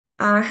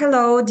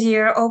Hello,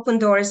 dear Open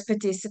Doors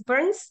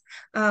participants.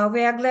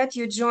 We are glad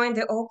you joined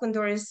the Open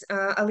Doors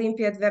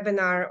Olympiad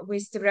webinar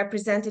with the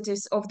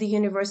representatives of the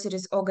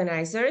university's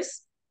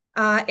organizers.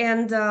 My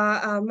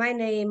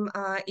name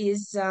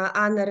is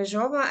Anna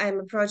Rezhova. I'm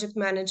a project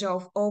manager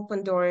of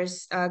Open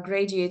Doors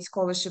Graduate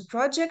Scholarship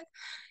Project.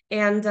 We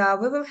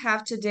will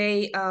have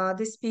today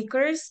the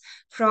speakers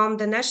from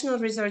the National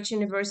Research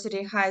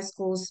University High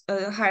School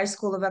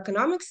of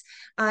Economics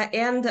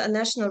and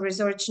National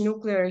Research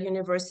Nuclear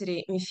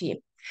University MEPhI.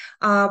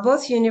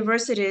 Both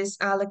universities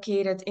are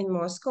located in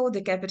Moscow,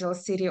 the capital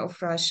city of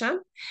Russia.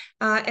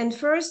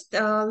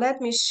 Let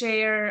me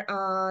share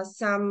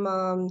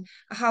some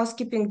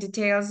housekeeping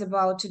details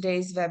about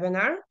today's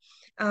webinar.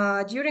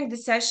 During the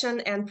session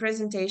and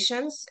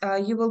presentations,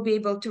 you will be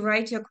able to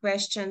write your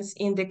questions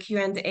in the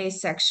Q&A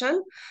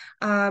section.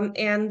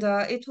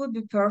 It would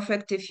be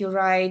perfect if you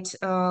write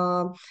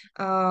the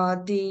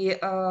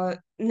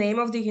name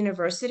of the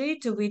university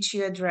to which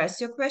you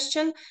address your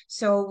question,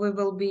 so we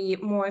will be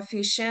more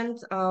efficient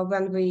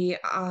when we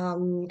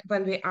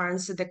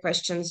answer the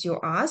questions you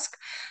ask.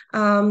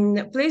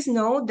 Please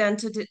note that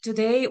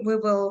today we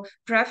will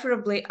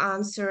preferably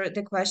answer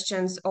the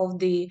questions of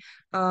the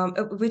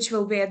which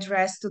will be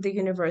addressed to the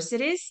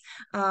universities,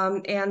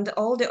 and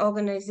all the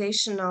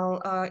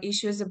organizational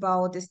issues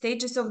about the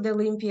stages of the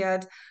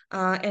Olympiad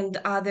and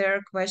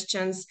other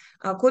questions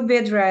could be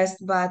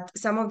addressed, but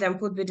some of them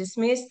could be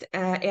dismissed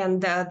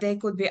and they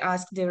could be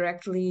asked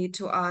directly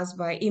to us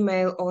by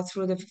email or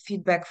through the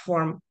feedback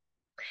form.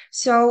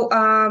 So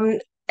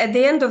at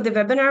the end of the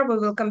webinar, we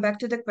will come back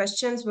to the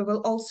questions. We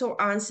will also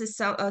answer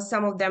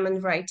some of them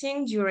in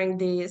writing during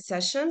the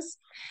sessions.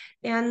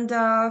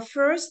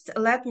 First,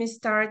 let me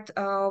start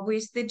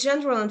with the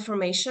general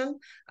information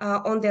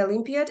on the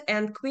Olympiad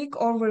and quick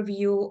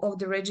overview of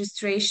the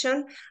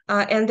registration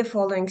and the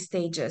following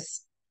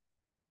stages.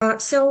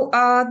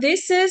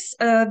 This is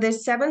the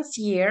seventh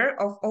year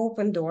of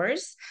Open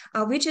Doors,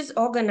 which is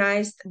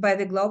organized by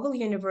the Global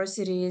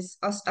Universities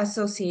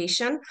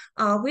Association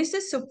with the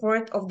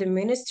support of the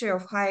Ministry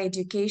of Higher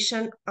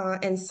Education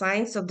and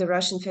Science of the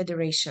Russian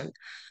Federation.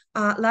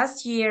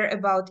 Last year,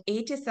 about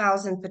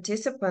 80,000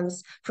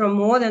 participants from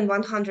more than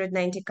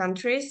 190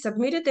 countries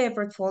submitted their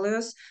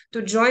portfolios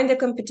to join the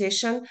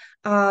competition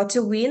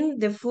to win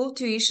the full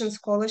tuition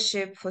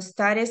scholarship for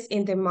studies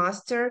in the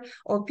master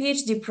or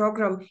PhD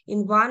program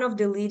in one of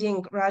the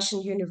leading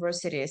Russian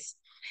universities.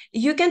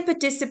 You can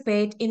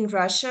participate in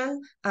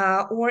Russian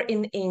or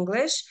in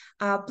English.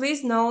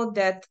 Please note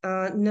that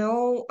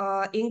no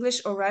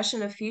English or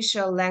Russian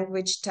official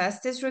language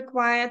test is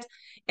required,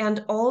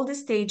 and all the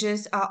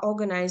stages are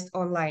organized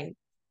online.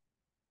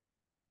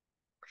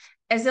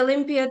 As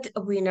Olympiad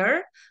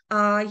winner,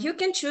 you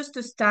can choose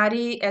to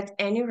study at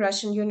any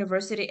Russian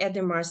university at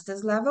the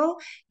master's level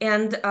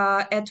and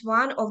at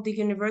one of the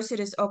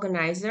university's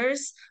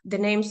organizers, the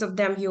names of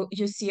them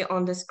you see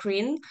on the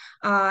screen,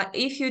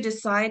 if you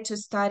decide to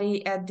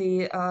study at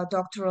the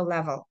doctoral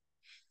level.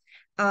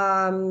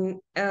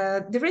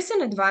 There is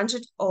an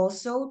advantage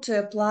also to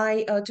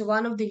apply to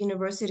one of the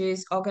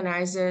university's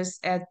organizers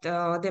at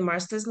the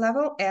master's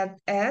level,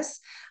 as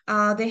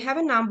they have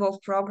a number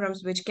of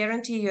programs which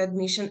guarantee you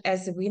admission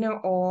as a winner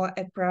or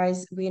a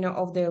prize winner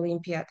of the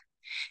Olympiad.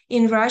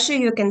 In Russia,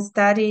 you can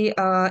study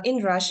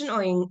in Russian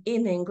or in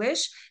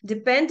English,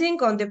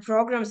 depending on the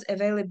program's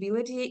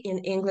availability in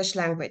English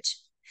language.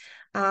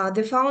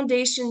 The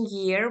foundation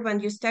year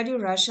when you study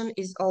Russian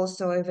is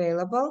also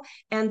available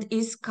and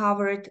is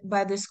covered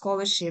by the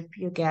scholarship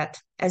you get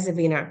as a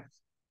winner.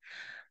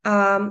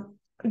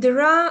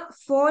 There are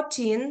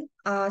 14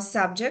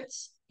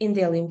 subjects in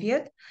the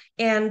Olympiad,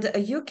 and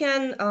you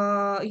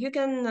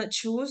can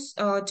choose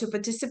to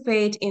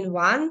participate in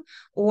one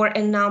or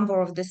a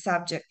number of the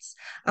subjects.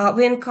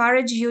 We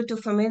encourage you to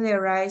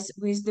familiarize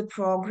with the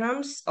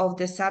programs of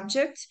the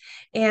subjects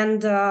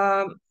and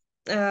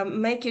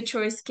make your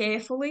choice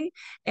carefully,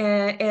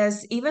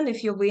 as even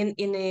if you win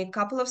in a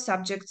couple of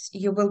subjects,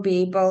 you will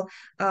be able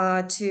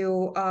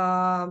to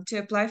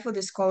apply for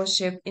the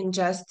scholarship in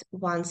just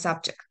one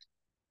subject.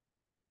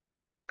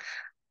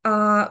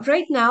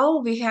 Right now,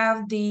 we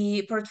have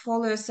the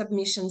portfolio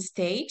submission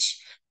stage.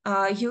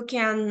 You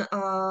can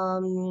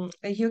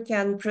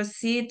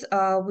proceed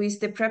with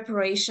the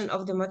preparation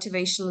of the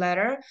motivation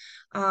letter,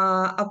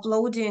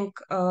 uploading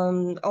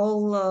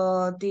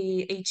all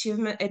the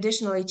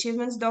additional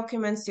achievements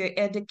documents,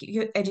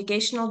 your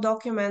educational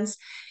documents,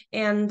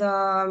 and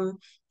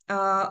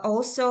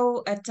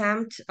also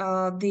attempt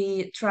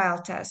the trial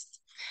test.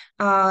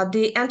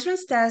 The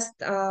entrance test,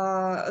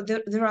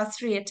 there are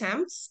 3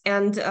 attempts,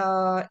 and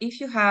if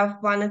you have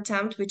one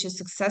attempt which is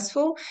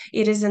successful,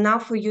 it is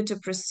enough for you to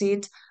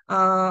proceed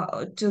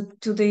to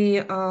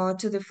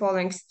the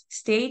following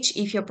stage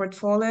if your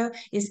portfolio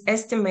is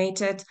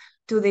estimated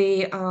to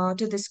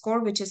the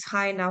score which is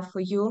high enough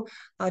for you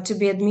to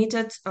be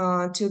admitted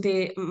to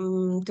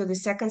the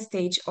second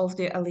stage of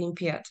the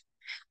Olympiad.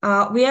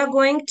 We are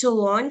going to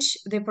launch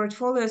the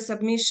portfolio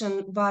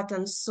submission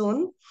button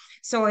soon.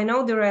 So I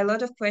know there are a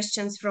lot of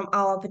questions from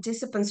our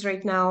participants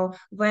right now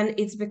when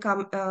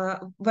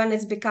when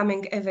it's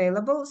becoming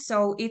available.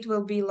 So it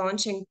will be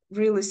launching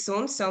really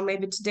soon. So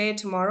maybe today or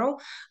tomorrow.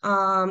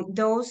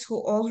 Those who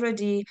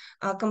already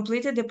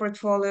completed the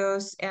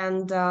portfolios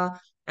and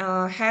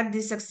had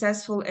the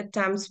successful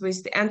attempts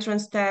with the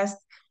entrance test,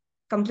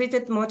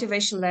 completed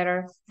motivation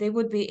letter, they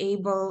would be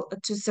able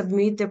to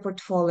submit their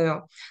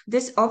portfolio.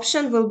 This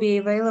option will be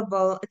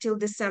available till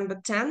December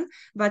 10,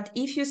 but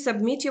if you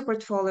submit your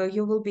portfolio,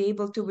 you will be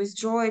able to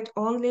withdraw it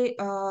only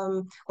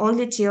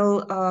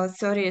till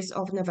 30th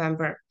of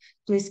November.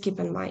 Please keep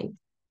in mind.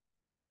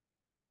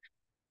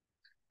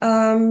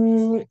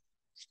 Um,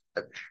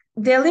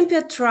 the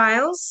Olympiad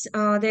trials,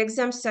 the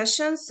exam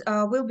sessions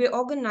will be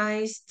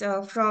organized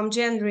from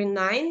January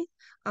 9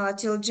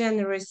 till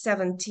January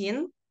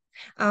 17.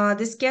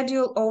 The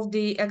schedule of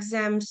the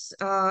exams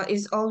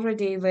is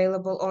already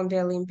available on the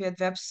Olympiad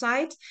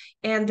website,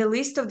 and the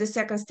list of the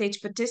second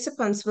stage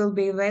participants will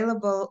be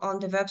available on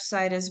the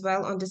website as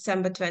well on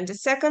December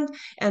 22nd.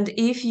 And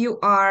if you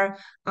are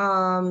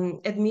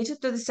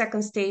admitted to the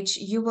second stage,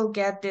 you will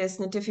get this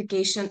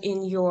notification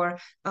in your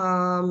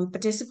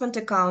participant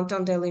account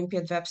on the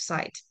Olympiad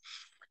website.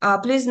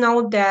 Please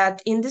note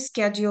that in the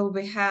schedule,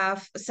 we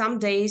have some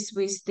days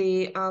with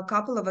the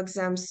couple of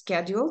exams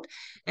scheduled.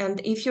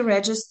 And if you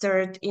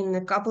registered in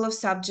a couple of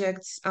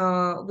subjects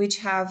which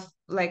have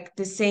like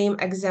the same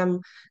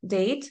exam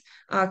date,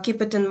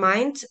 keep it in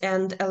mind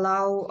and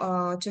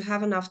allow to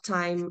have enough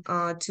time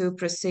to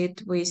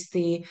proceed with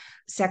the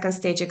second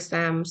stage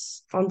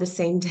exams on the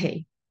same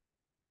day.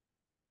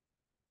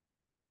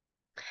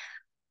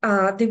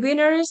 The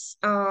winners,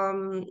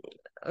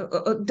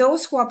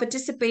 those who are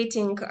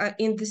participating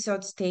in the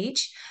third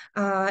stage,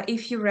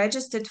 if you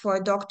registered for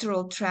a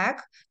doctoral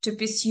track to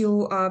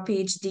pursue a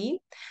PhD,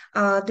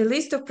 the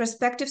list of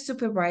prospective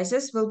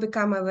supervisors will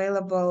become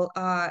available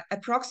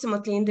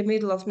approximately in the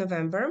middle of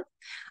November.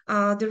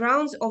 The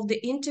rounds of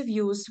the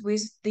interviews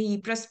with the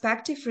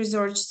prospective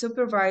research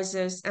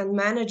supervisors and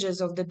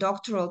managers of the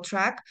doctoral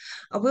track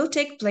will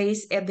take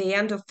place at the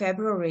end of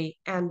February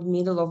and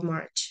middle of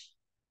March.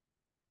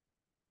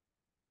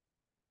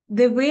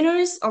 The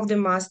winners of the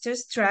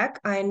master's track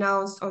are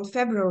announced on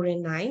February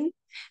 9,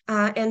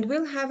 and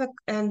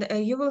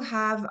you will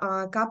have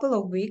a couple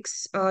of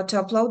weeks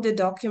to upload the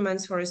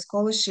documents for a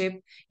scholarship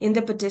in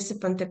the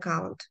participant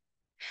account.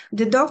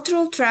 The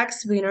doctoral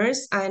tracks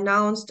winners are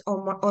announced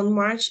on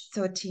March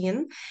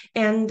 13,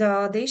 and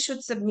they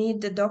should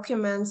submit the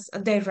documents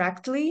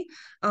directly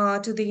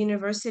to the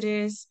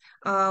universities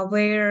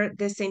where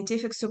the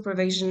scientific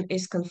supervision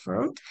is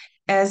confirmed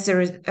as a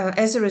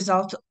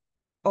result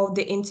of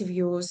the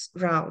interviews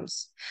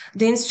rounds.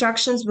 The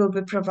instructions will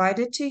be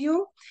provided to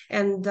you,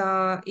 and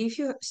if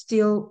you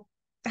still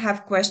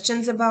have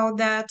questions about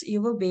that,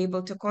 you will be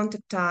able to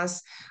contact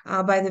us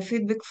by the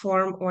feedback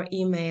form or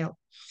email.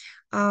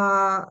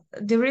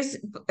 There is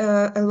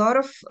a lot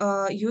of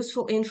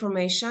useful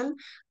information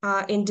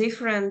in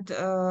different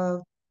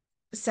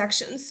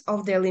sections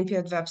of the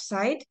Olympiad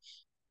website.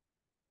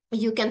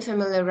 You can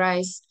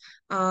familiarize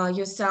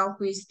yourself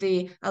with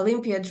the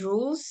Olympiad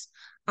rules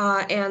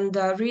and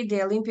read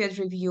the Olympiad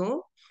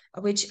review,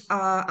 which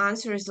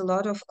answers a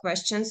lot of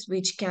questions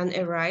which can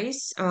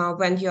arise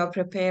when you are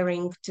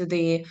preparing to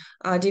the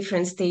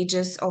different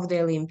stages of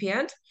the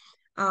Olympiad.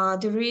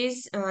 There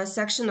is a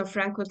section of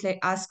frequently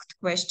asked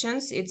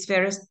questions.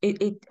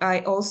 I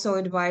also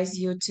advise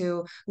you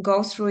to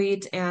go through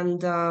it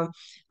and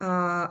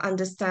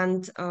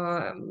understand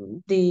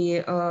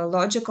the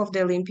logic of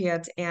the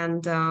Olympiad,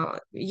 and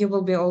you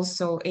will be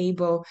also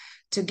able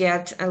to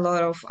get a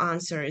lot of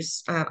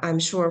answers, I'm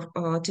sure,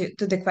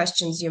 to the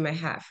questions you may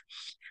have.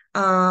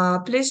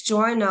 Please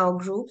join our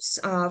groups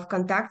of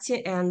Contact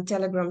and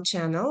Telegram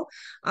channel.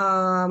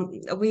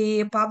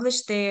 We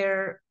publish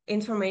their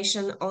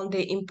information on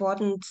the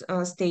important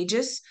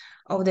stages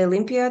of the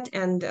Olympiad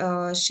and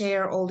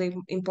share all the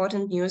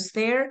important news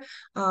there.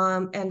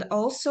 And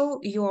also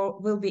you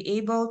will be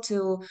able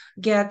to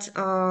get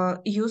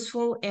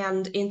useful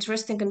and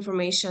interesting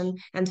information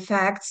and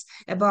facts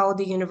about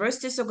the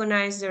university's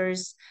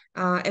organizers,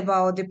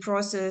 about the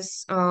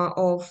process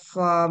of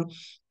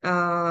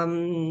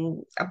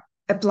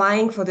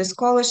applying for the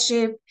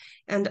scholarship,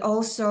 and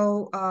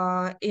also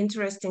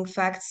interesting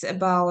facts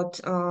about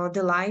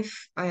the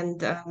life and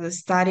the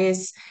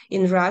studies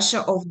in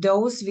Russia of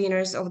those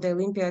winners of the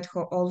Olympiad who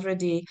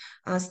already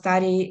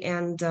study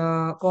and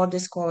got the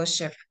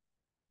scholarship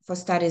for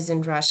studies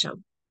in Russia.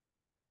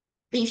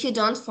 If you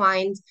don't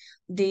find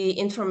the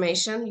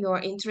information you're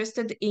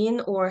interested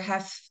in or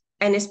have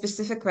any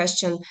specific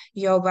question,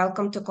 you're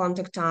welcome to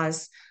contact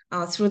us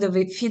through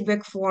the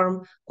feedback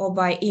form or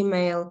by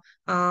email.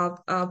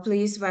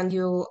 Please, when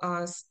you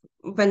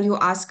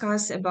ask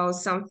us about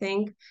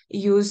something,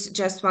 use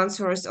just one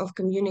source of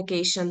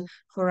communication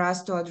for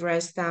us to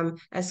address them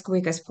as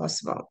quick as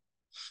possible.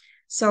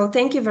 So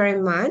thank you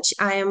very much.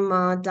 I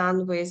am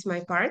done with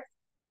my part.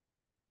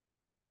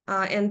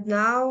 And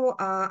now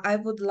I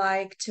would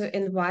like to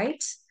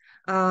invite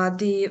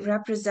the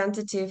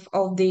representative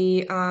of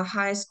the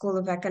High School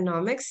of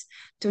Economics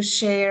to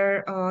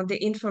share the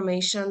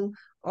information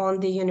on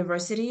the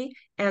university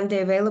and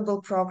the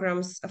available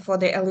programs for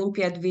the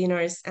Olympiad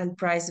winners and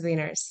prize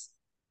winners.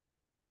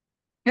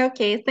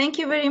 Okay, thank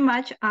you very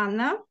much,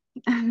 Anna.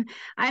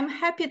 I'm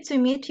happy to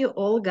meet you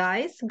all,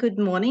 guys. Good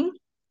morning.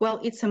 Well,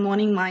 it's a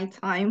morning my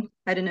time.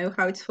 I don't know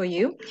how it's for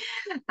you.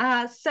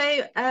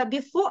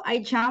 Before I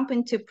jump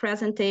into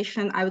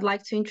presentation, I would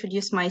like to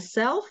introduce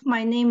myself.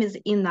 My name is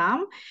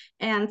Inam,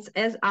 and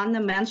as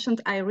Anna mentioned,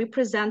 I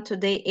represent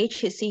today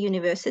HSE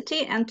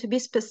University, and to be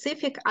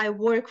specific, I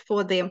work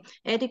for the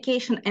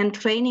Education and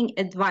Training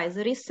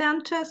Advisory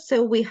Center,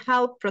 so we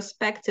help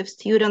prospective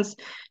students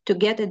to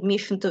get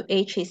admission to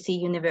HSE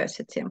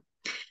University.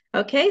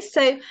 Okay,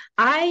 so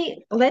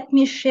let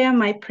me share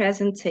my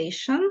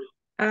presentation.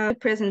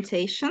 Anna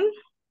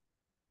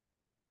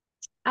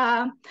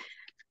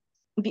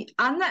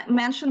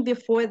mentioned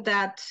before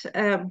that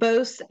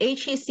both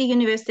HSE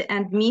University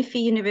and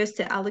MEPhI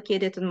University are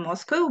located in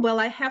Moscow. Well,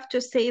 I have to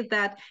say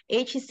that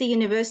HSE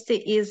University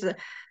is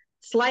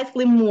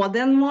slightly more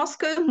than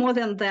Moscow, more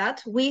than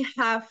that. We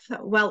have,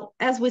 well,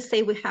 as we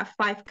say, we have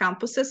 5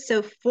 campuses.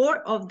 So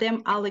 4 of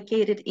them are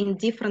located in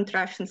different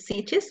Russian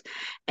cities.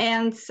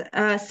 And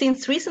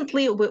since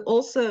recently, we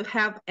also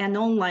have an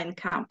online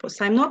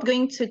campus. I'm not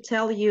going to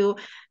tell you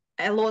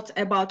a lot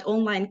about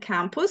online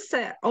campus.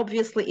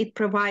 Obviously, it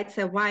provides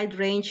a wide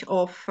range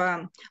of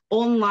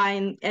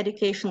online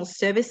educational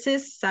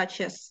services,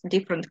 such as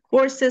different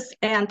courses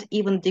and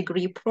even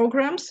degree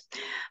programs.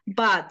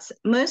 But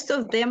most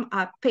of them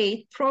are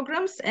paid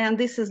programs, and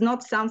this is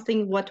not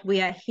something what we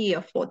are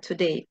here for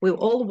today. We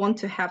all want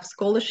to have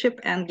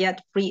scholarship and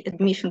get free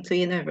admission to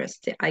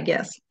university, I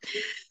guess.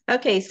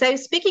 Okay, so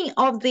speaking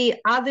of the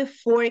other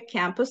 4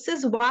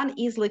 campuses, one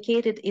is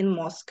located in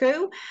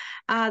Moscow.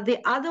 The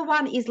other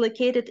one is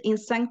located in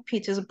St.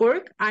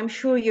 Petersburg. I'm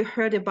sure you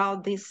heard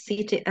about this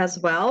city as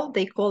well.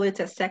 They call it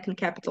a second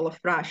capital of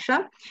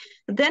Russia.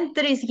 Then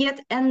there is yet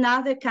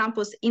another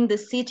campus in the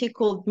city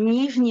called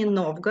Nizhny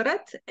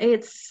Novgorod.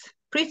 It's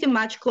pretty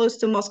much close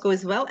to Moscow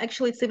as well.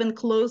 Actually, it's even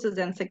closer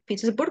than St.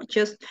 Petersburg,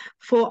 just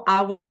 4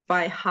 hours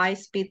by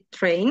high-speed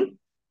train.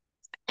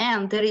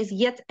 And there is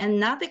yet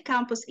another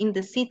campus in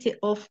the city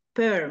of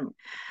Perm.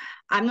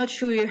 I'm not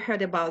sure you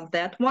heard about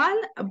that one,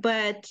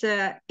 but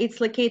it's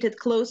located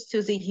close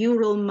to the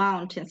Ural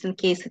Mountains, in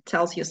case it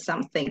tells you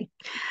something.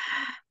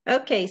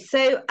 Okay,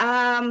 so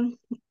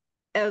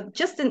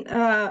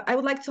I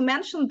would like to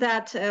mention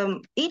that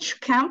each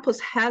campus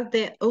has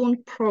their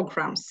own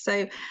programs.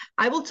 So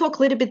I will talk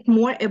a little bit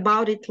more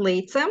about it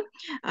later.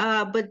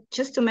 But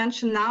just to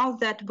mention now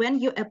that when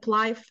you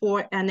apply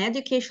for an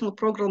educational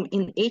program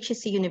in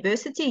HSE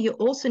University, you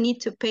also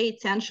need to pay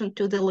attention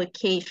to the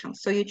location.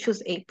 So you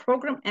choose a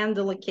program and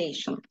the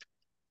location.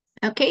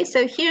 Okay,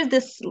 so here's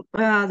the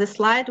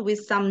slide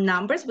with some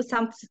numbers, with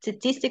some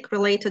statistic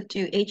related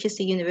to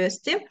HSE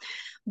University.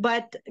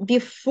 But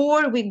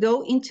before we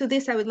go into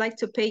this, I would like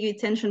to pay you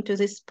attention to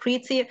this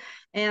pretty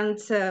and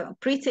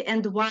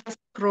wise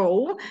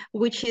crow,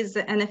 which is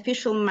an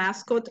official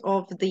mascot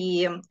of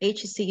the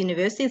HSE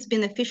University. It's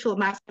been official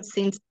mascot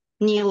since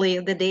nearly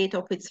the date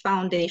of its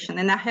foundation.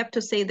 And I have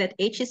to say that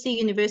HSE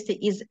University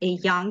is a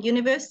young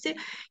university.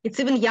 It's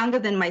even younger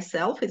than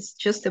myself. It's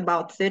just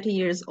about 30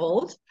 years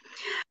old.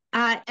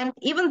 And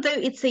even though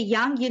it's a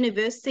young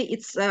university,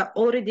 it's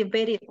already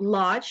very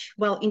large.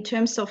 Well, in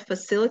terms of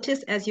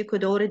facilities, as you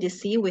could already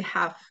see, we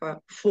have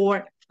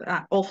 4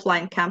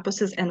 offline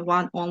campuses and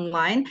 1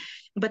 online.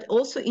 But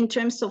also in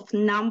terms of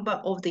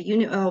number of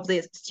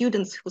the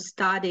students who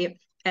study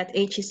at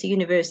HSE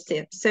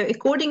University. So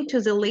according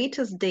to the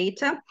latest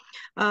data,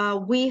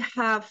 we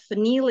have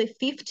nearly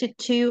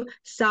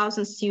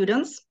 52,000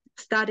 students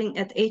studying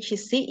at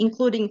HSE,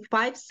 including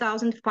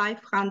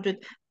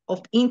 5,500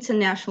 of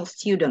international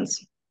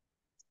students.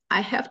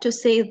 I have to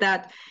say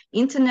that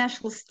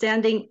international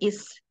standing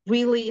is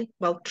really,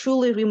 well,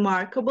 truly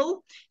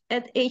remarkable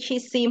at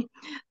HSE,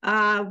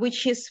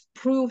 which is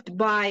proved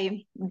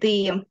by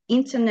the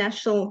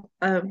international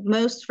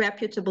most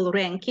reputable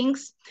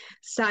rankings,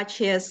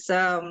 such as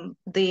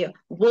the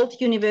World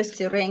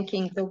University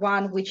ranking, the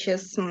one which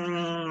is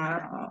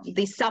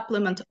the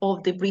supplement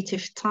of the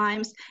British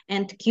Times,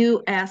 and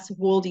QS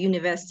World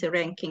University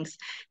rankings.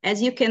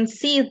 As you can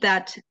see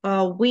that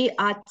we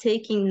are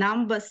taking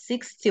number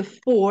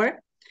 64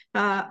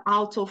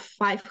 out of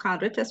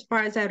 500, as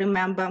far as I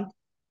remember,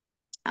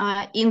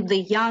 in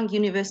the young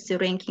university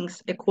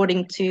rankings,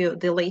 according to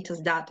the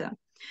latest data.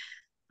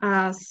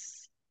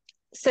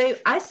 So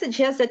I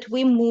suggest that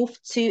we move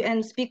to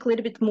and speak a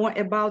little bit more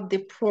about the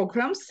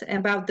programs,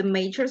 about the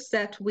majors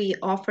that we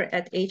offer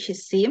at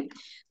HSE.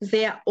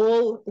 We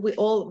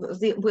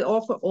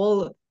offer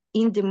all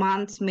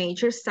in-demand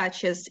majors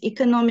such as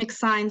economic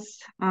science,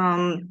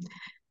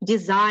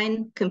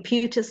 design,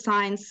 computer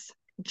science,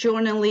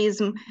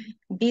 journalism,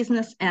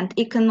 business and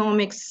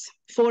economics,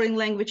 foreign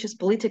languages,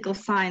 political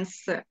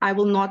science. I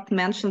will not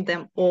mention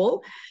them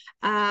all.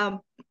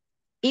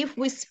 if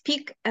we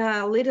speak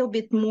a little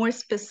bit more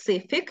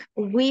specific,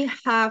 we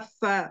have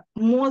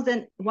more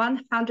than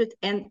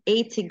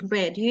 180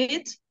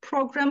 graduate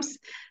programs,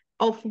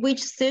 of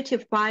which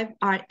 35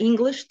 are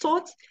English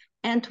taught,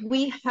 and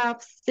we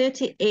have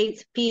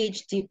 38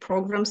 PhD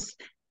programs.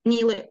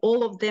 Nearly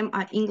all of them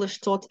are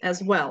English taught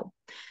as well.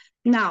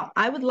 Now,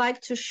 I would like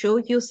to show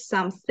you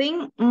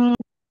something,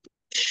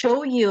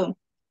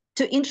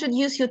 to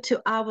introduce you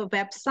to our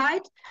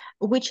website,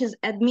 which is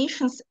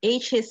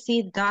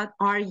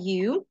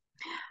admissionshse.ru.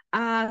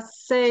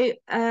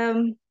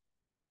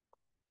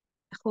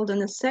 Hold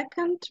on a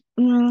second.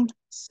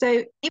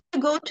 So if you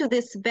go to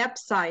this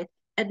website,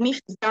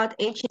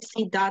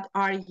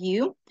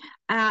 admissions.hse.ru,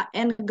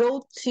 and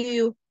go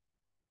to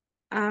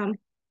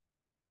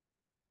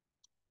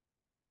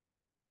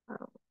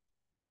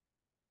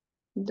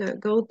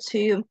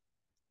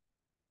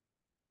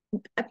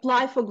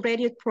apply for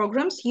graduate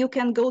programs, you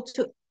can go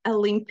to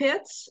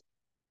Olympiads,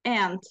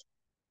 and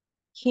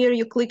here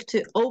you click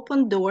to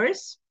open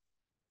doors.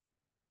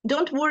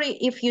 Don't worry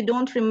if you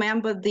don't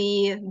remember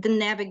the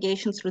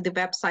navigation through the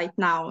website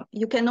now.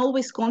 You can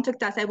always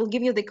contact us. I will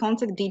give you the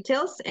contact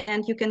details,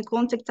 and you can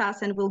contact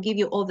us and we'll give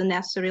you all the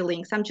necessary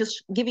links. I'm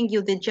just giving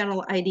you the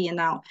general idea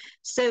now.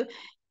 So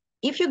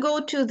if you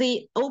go to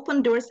the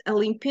Open Doors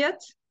Olympiad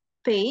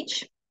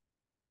page,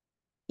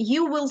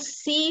 you will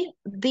see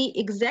the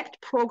exact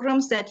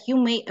programs that you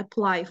may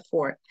apply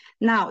for.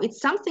 Now,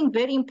 it's something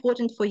very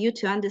important for you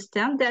to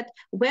understand that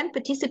when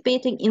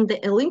participating in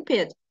the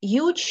Olympiad,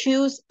 you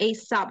choose a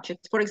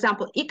subject, for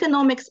example,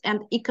 economics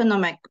and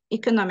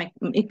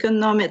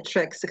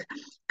econometrics,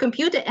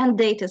 computer and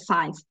data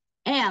science.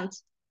 And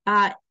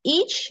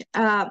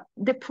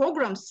the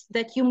programs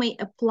that you may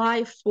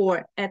apply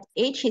for at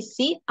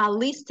HSE are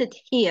listed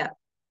here.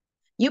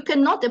 You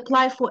cannot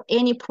apply for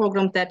any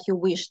program that you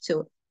wish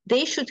to.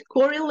 They should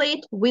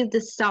correlate with the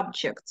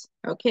subject,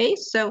 okay?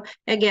 So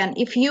again,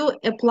 if you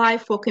apply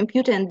for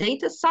computer and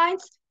data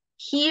science,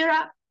 here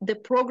are the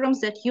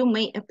programs that you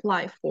may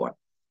apply for.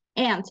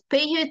 And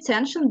pay your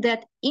attention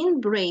that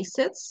in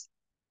brackets,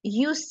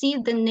 you see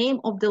the name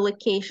of the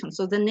location,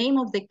 so the name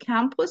of the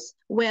campus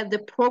where the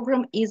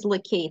program is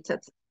located.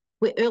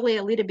 We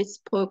earlier a little bit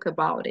spoke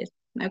about it,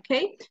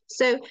 okay?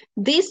 So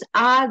these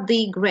are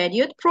the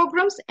graduate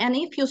programs, and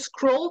if you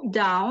scroll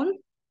down,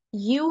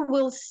 you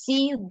will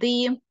see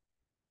the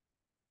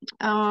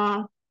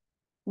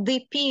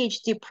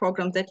PhD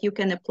program that you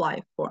can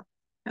apply for.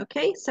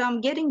 Okay, so I'm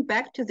getting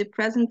back to the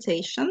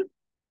presentation.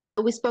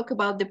 We spoke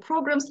about the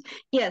programs.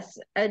 Yes,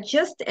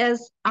 just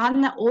as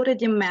Anna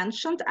already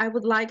mentioned, I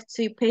would like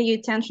to pay your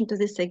attention to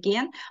this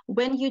again.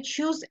 When you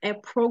choose a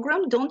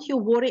program, don't you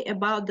worry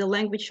about the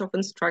language of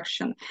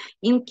instruction.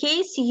 In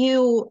case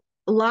you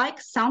like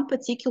some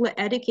particular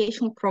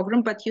educational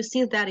program, but you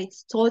see that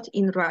it's taught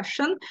in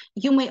Russian,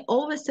 you may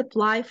always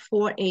apply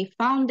for a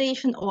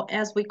foundation, or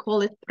as we call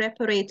it,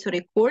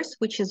 preparatory course,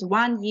 which is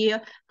 1 year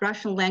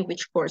Russian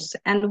language course.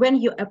 And when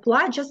you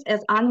apply, just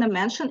as Anna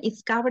mentioned,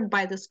 it's covered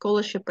by the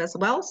scholarship as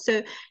well.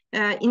 So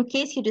in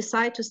case you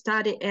decide to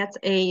study at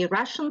a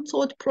Russian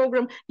taught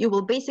program, you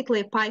will basically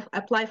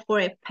apply for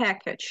a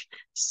package.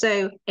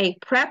 So a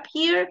prep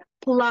year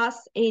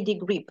plus a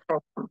degree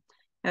program,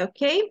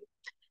 okay?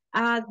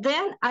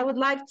 Then I would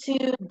like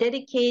to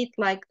dedicate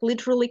like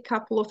literally a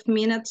couple of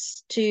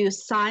minutes to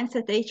science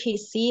at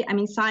HSE. I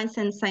mean, science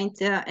and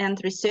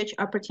research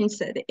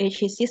opportunities at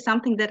HSE,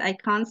 something that I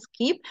can't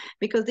skip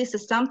because this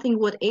is something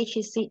what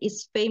HSE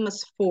is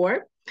famous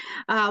for.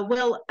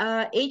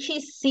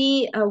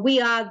 HSE,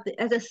 we are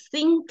as a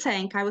think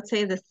tank, I would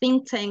say the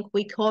think tank,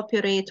 we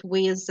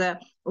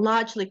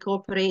largely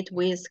cooperate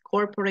with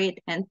corporate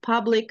and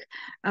public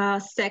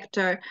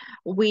sector.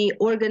 We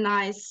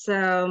organize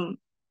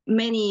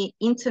many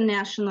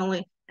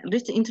internationally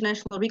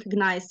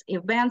recognized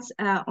events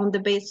on the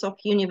base of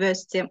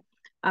university.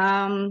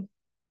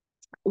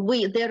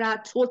 There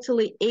are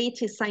totally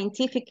 80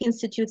 scientific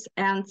institutes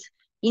and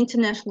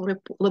international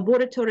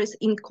laboratories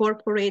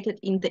incorporated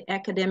in the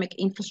academic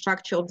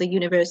infrastructure of the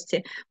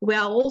university. We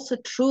are also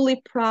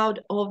truly proud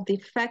of the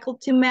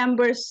faculty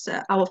members,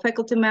 our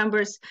faculty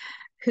members,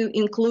 who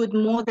include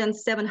more than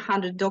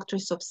 700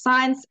 doctors of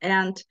science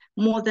and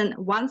more than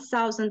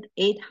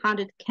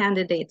 1,800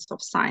 candidates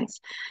of science.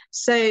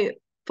 So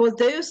for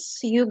those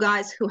you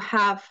guys who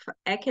have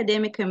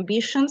academic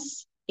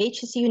ambitions,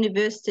 HSE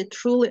University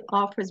truly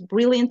offers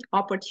brilliant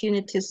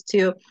opportunities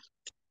to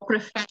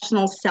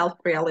professional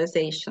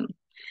self-realization.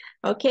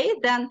 Okay,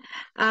 then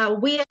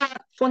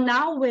for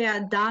now we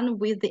are done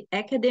with the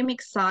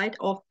academic side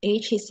of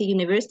HSE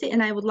University,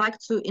 and I would like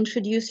to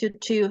introduce you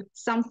to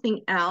something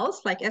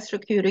else like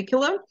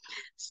extracurricular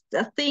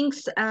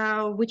things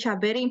which are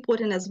very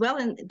important as well,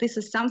 and this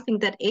is something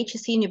that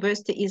HSE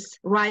University is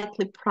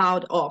rightly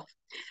proud of.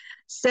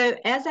 So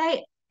as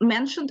I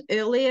mentioned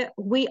earlier,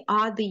 we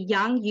are the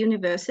young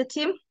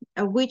university,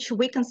 which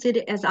we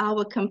consider as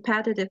our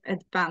competitive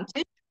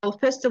advantage. Well,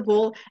 first of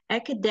all,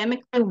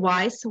 academically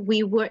wise,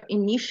 we were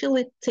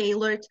initially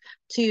tailored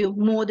to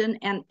modern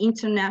and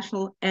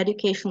international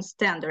education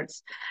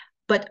standards.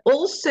 But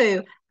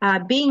also,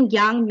 Being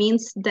young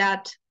means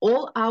that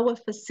all our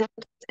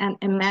facilities and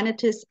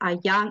amenities are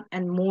young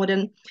and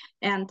modern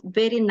and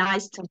very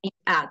nice to be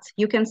at.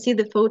 You can see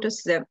the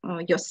photos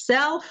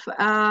yourself.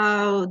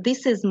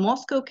 This is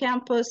Moscow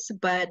campus,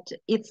 but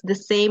it's the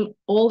same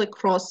all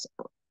across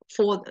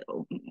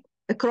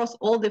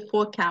all the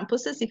 4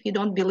 campuses. If you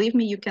don't believe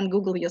me, you can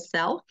Google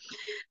yourself.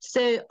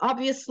 So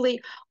obviously,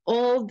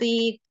 all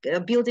the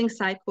building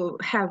sites will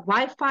have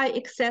Wi-Fi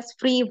access,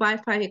 free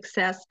Wi-Fi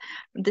access.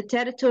 The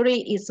territory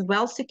is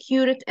well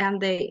secured,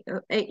 and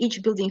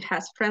each building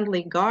has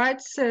friendly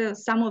guards.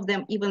 Some of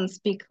them even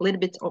speak a little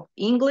bit of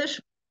English.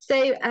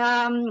 So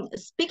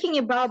speaking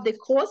about the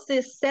cost,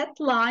 the set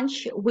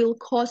lunch will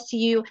cost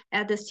you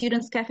at the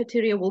students'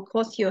 cafeteria will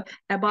cost you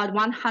about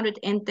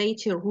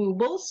 180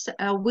 rubles,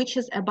 which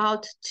is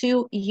about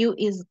 $2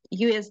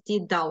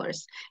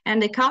 USD.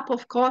 And a cup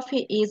of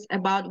coffee is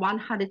about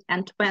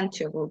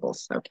 120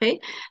 rubles, okay?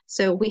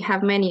 So we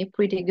have many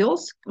pretty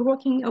girls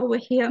working over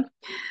here.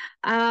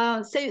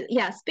 So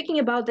yeah, speaking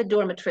about the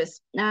dormitories,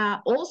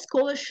 all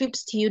scholarship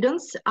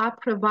students are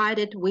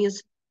provided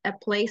with a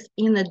place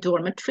in a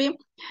dormitory.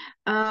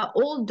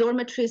 All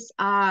dormitories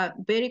are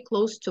very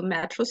close to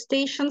metro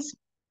stations,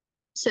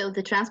 so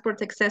the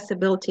transport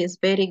accessibility is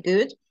very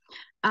good.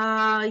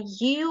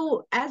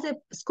 You, as a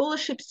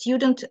scholarship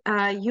student,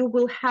 you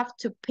will have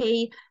to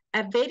pay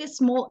a very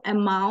small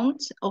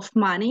amount of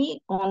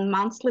money on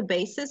monthly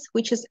basis,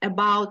 which is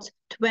about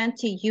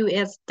 $20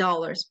 US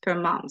per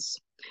month.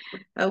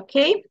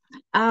 Okay,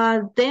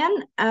 well,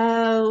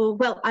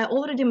 I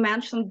already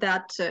mentioned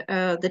that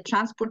the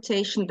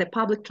transportation, the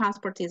public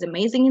transport is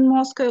amazing in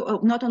Moscow,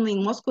 not only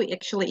in Moscow,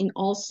 actually in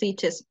all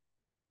cities.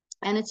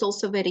 And it's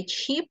also very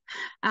cheap.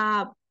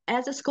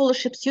 As a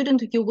scholarship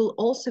student, you will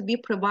also be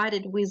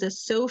provided with a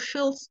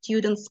social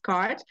student's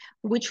card,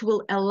 which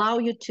will allow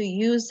you to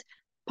use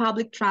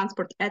public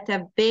transport at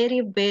a very,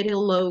 very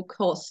low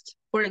cost.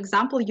 For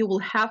example, you will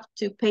have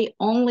to pay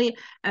only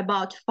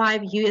about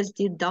 $5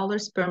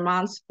 USD per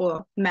month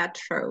for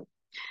metro.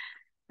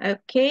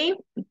 Okay,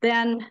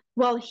 then,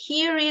 well,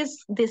 here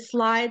is the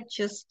slide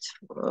just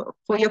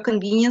for your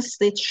convenience.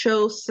 It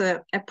shows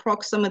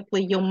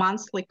approximately your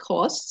monthly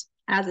costs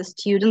as a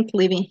student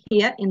living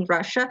here in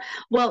Russia.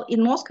 Well,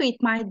 in Moscow,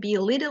 it might be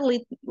a little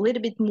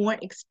bit more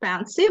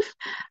expensive,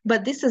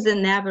 but this is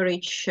an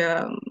average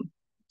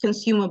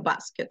consumer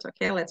basket,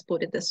 okay, let's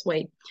put it this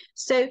way.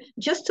 So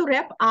just to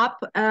wrap up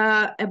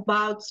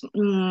about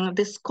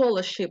the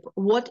scholarship,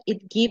 what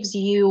it gives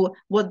you,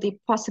 what the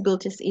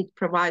possibilities it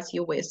provides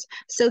you with.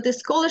 So the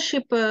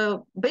scholarship,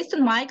 based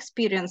on my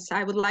experience,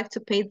 I would like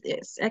to pay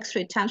this extra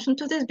attention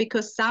to this,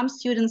 because some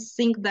students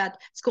think that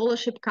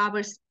scholarship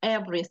covers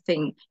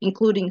everything,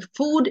 including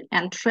food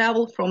and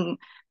travel from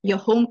your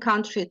home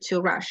country to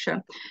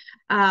Russia.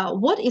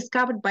 What is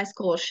covered by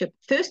scholarship?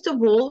 First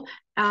of all,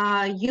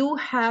 you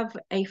have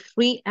a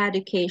free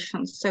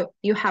education. So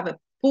you have a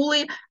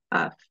fully,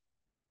 how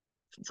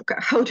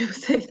do you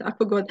say it? I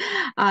forgot.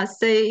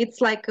 So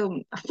it's like a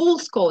full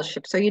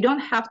scholarship. So you don't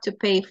have to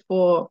pay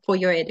for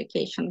your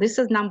education. This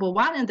is number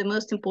one and the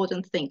most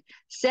important thing.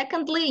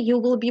 Secondly, you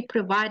will be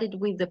provided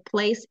with a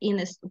place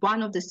in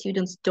one of the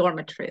students'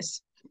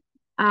 dormitories.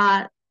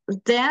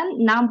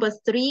 Then number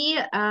three,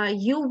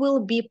 you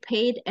will be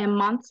paid a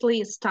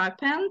monthly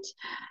stipend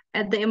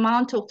at the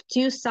amount of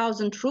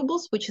 2,000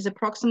 rubles, which is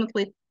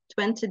approximately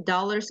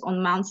 $20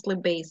 on monthly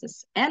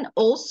basis. And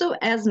also,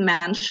 as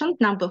mentioned,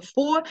 number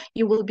four,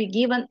 you will be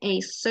given a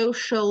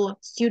social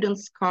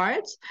student's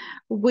card,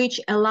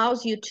 which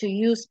allows you to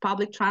use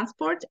public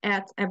transport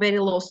at a very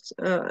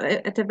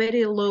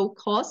low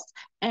cost.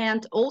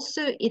 And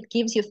also it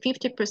gives you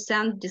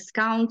 50%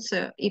 discount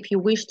if you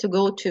wish to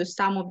go to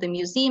some of the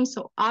museums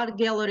or art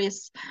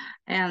galleries,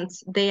 and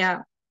they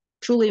are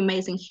truly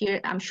amazing here.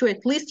 I'm sure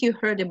at least you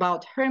heard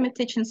about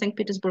Hermitage in St.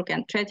 Petersburg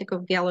and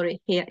Tretyakov Gallery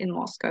here in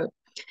Moscow.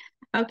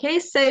 Okay,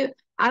 so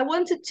I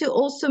wanted to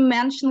also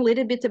mention a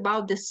little bit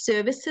about the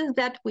services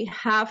that we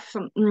have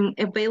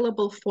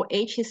available for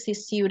HSE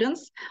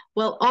students.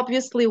 Well,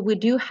 obviously, we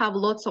do have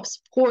lots of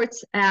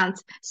sports and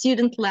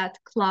student-led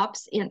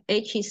clubs in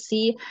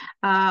HSE.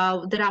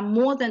 There are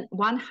more than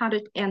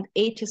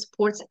 180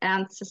 sports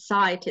and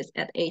societies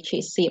at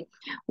HSE.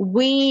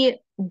 We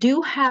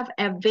do have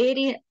a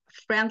very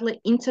friendly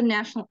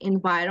international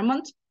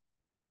environment.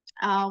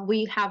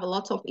 We have a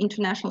lot of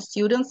international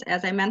students.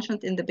 As I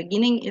mentioned in the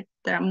beginning,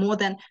 there are more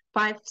than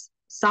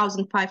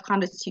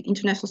 5,500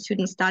 international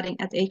students studying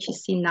at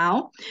HSE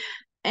now.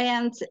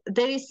 And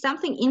there is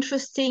something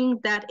interesting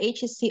that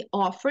HSE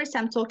offers.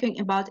 I'm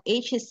talking about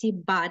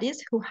HSE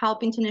buddies who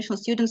help international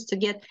students to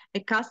get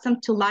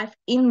accustomed to life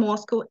in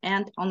Moscow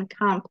and on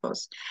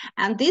campus.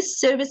 And this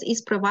service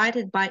is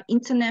provided by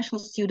International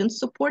Student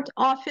Support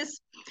Office,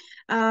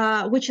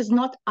 which is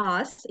not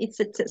us, it's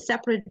a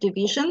separate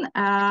division.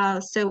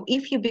 So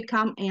if you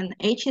become an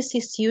HSE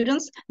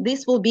student,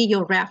 this will be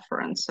your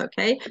reference,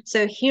 okay?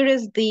 So here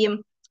is the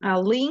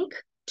link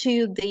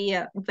to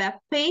the web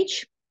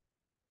page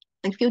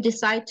if you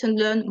decide to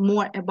learn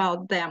more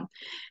about them.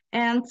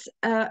 And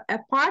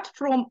apart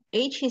from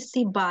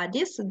HSE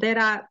bodies, there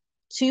are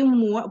two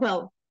more,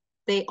 well,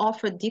 they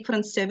offer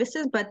different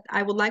services, but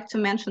I would like to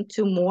mention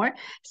two more,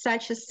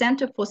 such as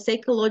Center for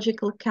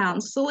Psychological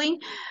Counseling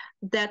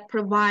that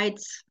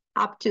provides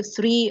up to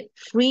 3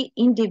 free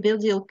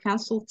individual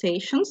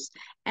consultations,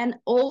 and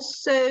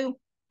also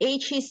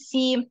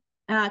HSE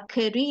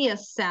Career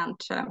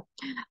Center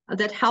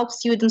that helps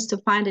students to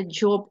find a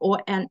job or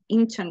an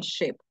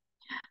internship.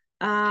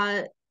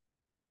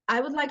 I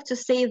would like to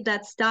say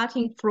that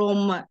starting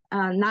from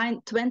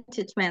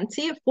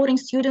 2020, foreign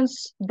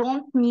students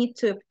don't need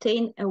to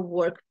obtain a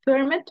work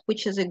permit,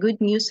 which is a good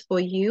news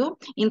for you.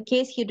 In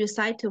case you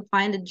decide to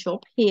find a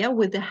job here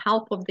with the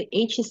help of the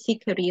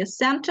HSE Career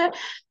Center,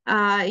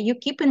 you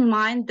keep in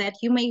mind that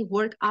you may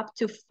work up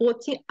to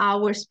 40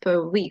 hours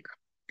per week.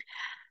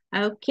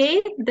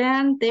 Okay,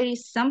 then there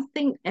is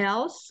something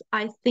else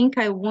I think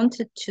I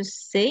wanted to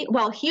say.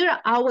 Well, here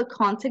are our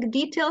contact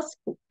details.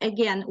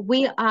 Again,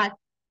 we are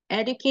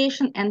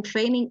Education and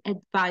Training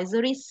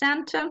Advisory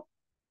Center.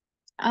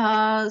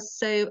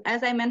 So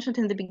as I mentioned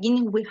in the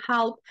beginning, we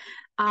help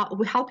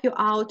you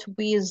out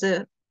with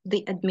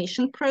the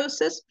admission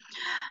process.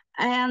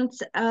 And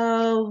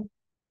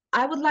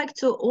I would like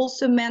to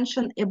also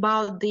mention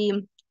about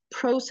the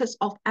process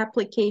of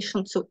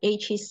application to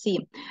HSE.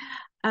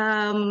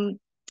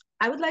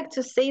 I would like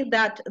to say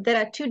that there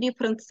are two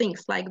different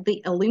things, like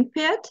the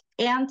Olympiad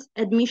and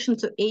admission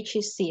to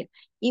HSE.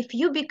 If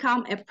you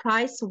become a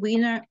prize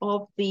winner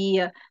of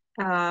the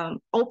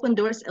Open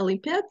Doors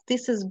Olympiad,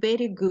 this is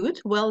very good,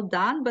 well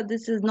done, but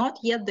this is not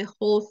yet the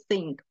whole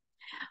thing.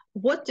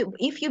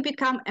 If you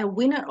become a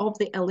winner of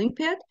the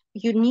Olympiad,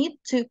 you need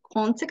to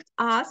contact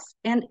us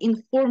and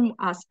inform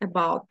us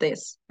about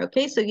this,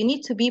 okay? So you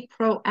need to be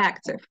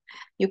proactive.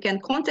 You can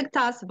contact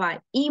us via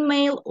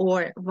email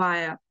or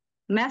via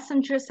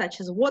Messenger such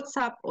as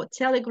WhatsApp or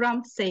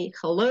Telegram. Say,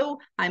 hello,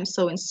 I'm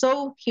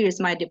so-and-so, here's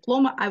my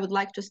diploma, I would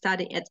like to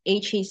study at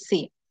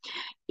HSE.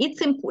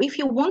 If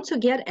you want to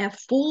get a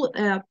full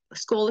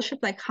scholarship,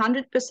 like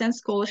 100%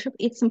 scholarship,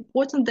 it's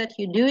important that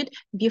you do it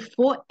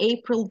before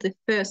April the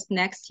 1st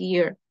next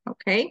year,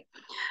 okay?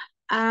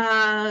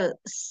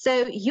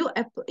 So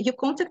you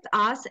contact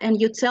us and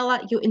you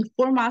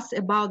inform us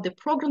about the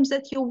programs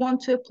that you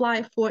want to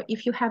apply for.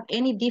 If you have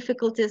any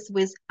difficulties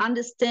with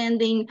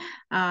understanding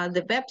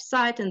the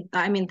website and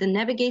the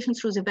navigation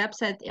through the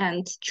website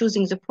and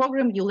choosing the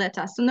program, you let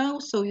us know.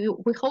 So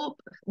we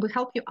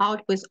help you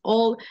out with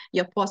all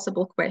your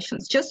possible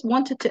questions. Just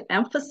wanted to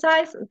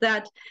emphasize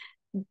that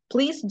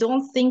please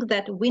don't think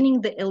that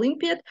winning the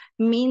Olympiad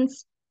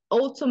means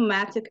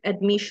automatic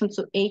admission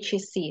to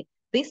HSE.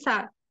 These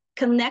are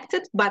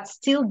connected but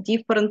still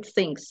different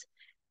things.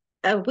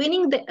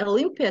 Winning the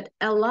Olympiad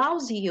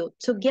allows you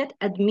to get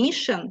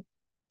admission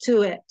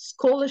to a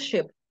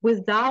scholarship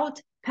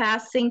without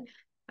passing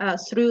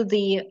through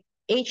the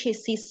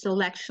HSE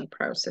selection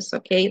process,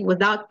 okay,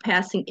 without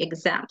passing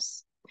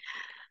exams.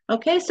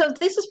 Okay, so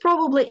this is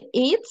probably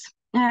it.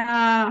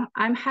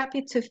 I'm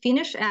happy to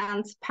finish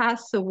and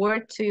pass the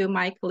word to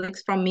my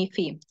colleagues from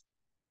MEPhI.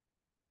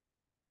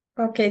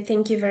 Okay,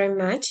 thank you very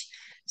much.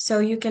 So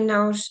you can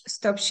now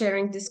stop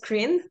sharing the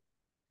screen.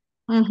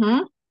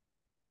 Mm-hmm.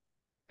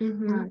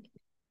 Mm-hmm.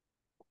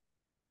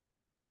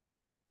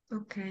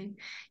 Okay.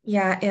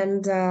 Yeah,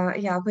 and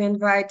we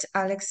invite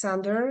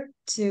Alexander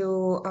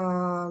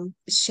to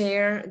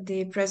share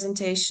the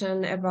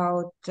presentation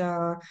about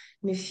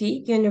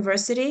MEPhI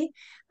University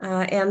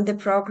and the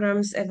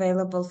programs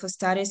available for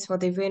studies for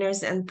the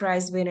winners and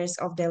prize winners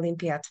of the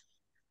Olympiad.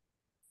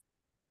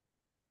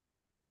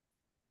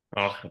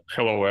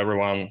 Hello,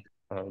 everyone.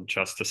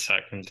 Just a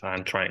second,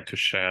 I'm trying to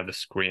share the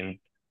screen.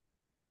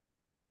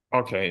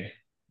 Okay,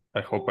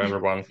 I hope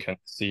everyone can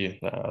see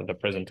the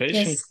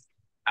presentation. Yes.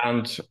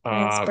 And It's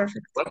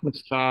perfect. let me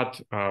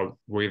start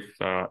with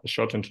a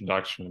short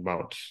introduction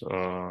about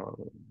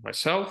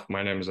myself.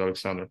 My name is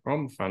Alexander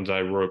Kromov, and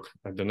I work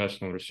at the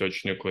National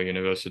Research Nuclear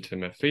University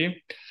MEPhI.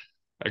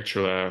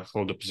 Actually, I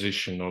hold the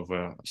position of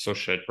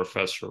Associate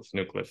Professor of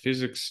Nuclear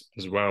Physics,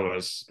 as well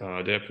as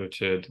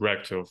Deputy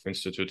Director of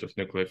Institute of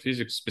Nuclear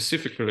Physics,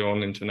 specifically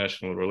on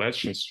international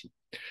relations.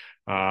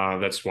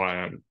 That's why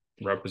I'm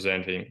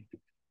representing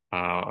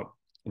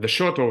the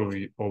short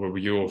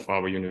overview of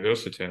our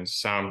university and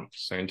some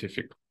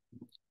scientific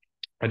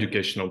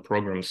educational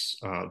programs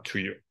to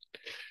you.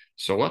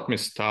 So let me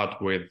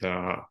start with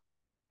a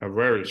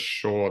very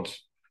short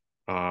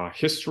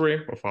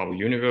history of our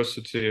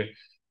university.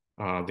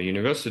 The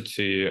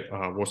university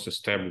was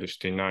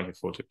established in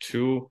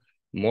 1942,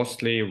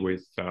 mostly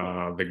with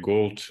the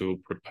goal to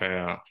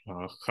prepare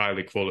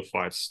highly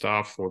qualified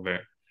staff for the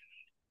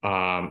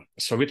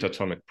Soviet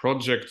atomic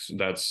project.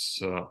 That's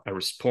a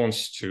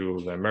response to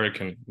the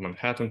American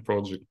Manhattan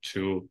Project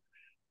to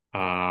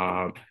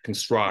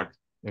construct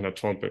an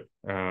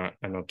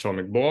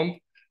atomic bomb.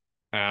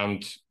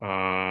 And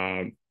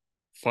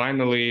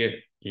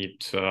finally,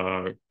 it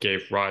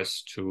gave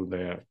rise to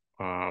the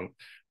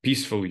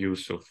peaceful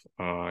use of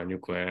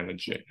nuclear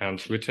energy.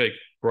 And we take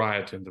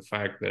pride in the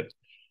fact that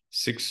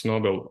 6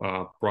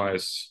 Nobel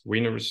Prize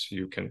winners,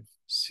 you can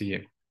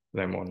see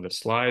them on the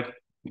slide,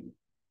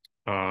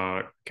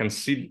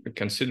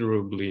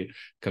 considerably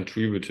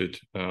contributed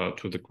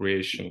to the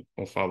creation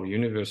of our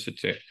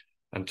university.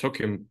 And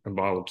talking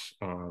about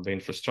the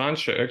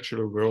infrastructure,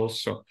 actually, we're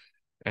also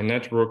a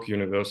network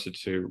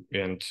university,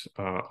 and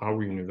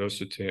our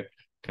university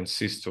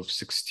consists of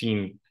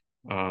 16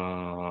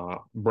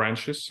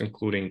 branches,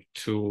 including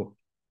 2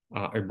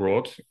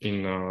 abroad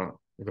in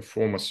the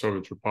former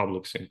Soviet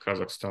republics in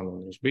Kazakhstan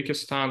and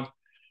Uzbekistan.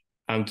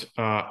 And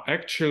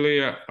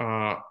actually,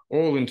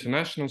 all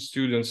international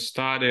students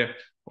study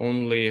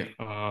only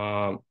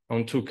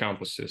on 2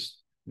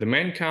 campuses. The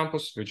main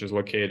campus, which is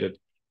located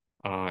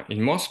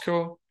in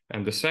Moscow,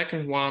 and the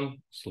second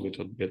one is a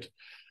little bit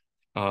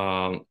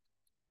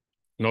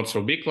not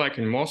so big like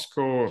in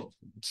Moscow.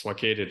 It's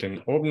located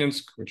in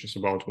Obninsk, which is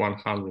about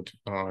 100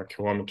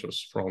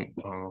 kilometers from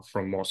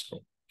Moscow.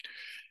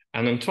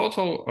 And in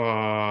total,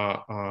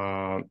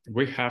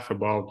 we have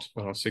about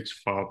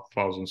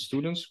 6,000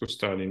 students who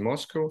study in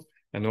Moscow,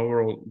 and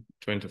overall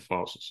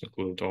 20,000,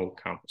 including all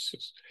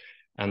campuses.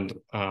 And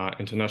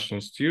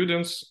international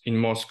students in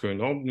Moscow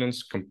and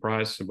Obninsk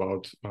comprise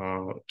about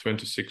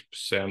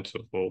 26%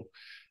 of all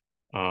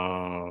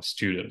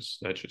students.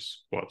 That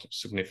is quite a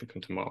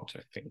significant amount,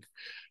 I think.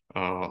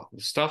 The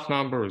staff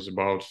number is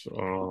about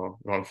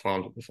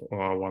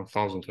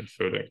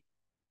 1,030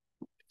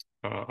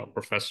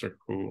 professors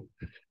who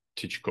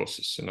teach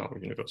courses in our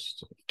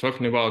university.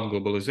 Talking about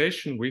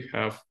globalization, we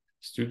have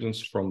students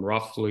from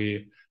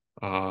roughly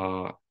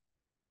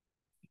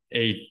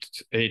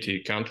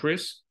 80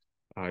 countries.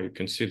 You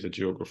can see the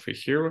geography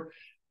here.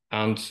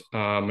 And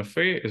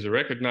MEPhI is a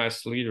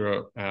recognized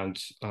leader and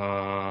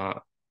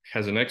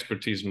has an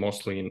expertise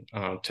mostly in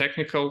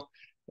technical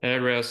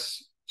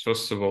areas.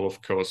 First of all,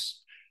 of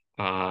course,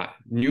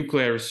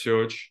 nuclear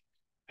research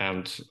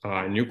and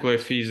nuclear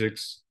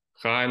physics,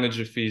 high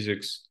energy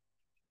physics,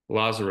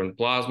 laser and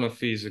plasma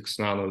physics,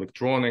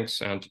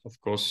 nanoelectronics, and of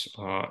course,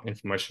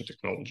 information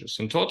technologies.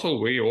 In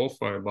total, we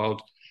offer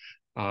about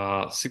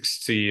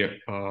 60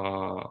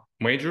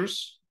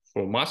 majors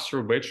for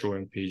master, bachelor,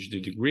 and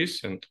PhD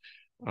degrees, and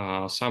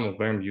some of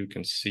them you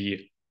can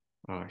see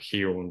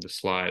here on the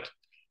slide.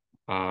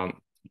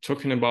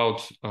 Talking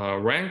about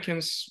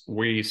rankings,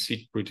 we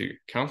sit pretty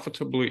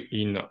comfortably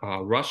in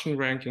Russian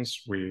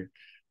rankings. We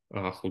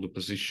hold a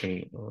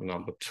position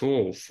number 2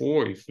 or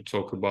 4 if we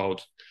talk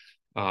about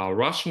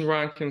Russian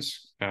rankings,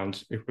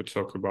 and if we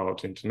talk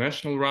about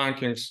international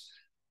rankings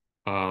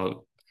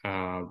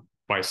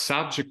by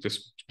subject,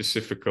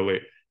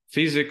 specifically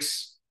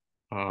physics,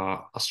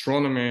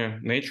 astronomy,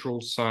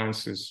 natural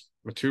sciences,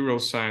 material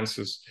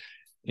sciences.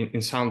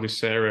 In some of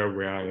this area,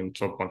 we are in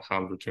top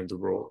 100 in the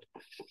world.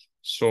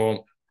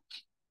 So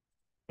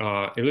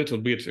a little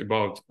bit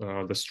about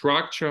the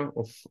structure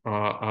of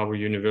our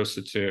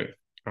university.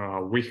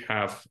 We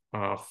have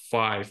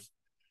 5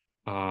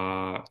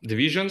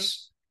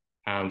 divisions,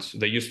 and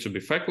they used to be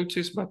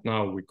faculties, but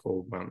now we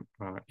call them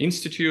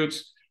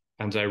institutes.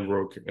 And I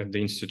work at the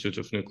Institute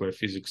of Nuclear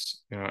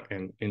Physics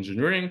and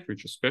Engineering,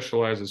 which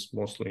specializes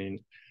mostly in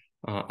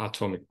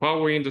atomic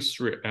power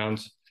industry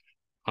and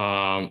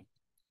all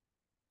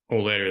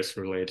areas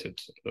related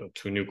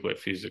to nuclear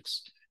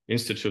physics.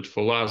 Institute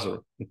for Laser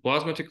and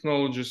Plasma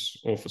Technologies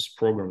offers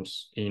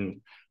programs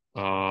in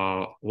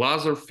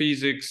laser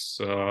physics,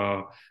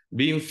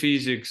 beam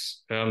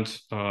physics,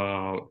 and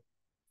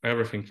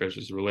everything which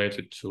is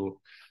related to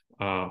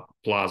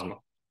plasma.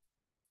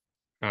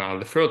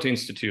 The third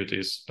institute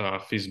is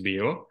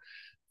PhysBio,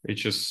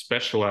 which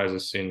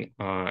specializes in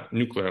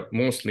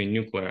mostly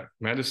nuclear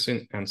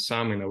medicine and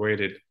some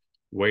innovative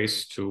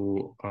ways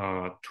to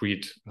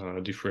treat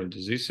different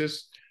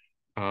diseases.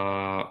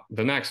 The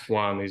next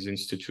one is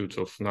Institute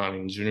of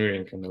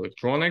Non-Engineering and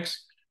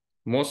Electronics.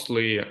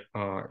 Mostly,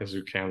 as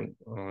you can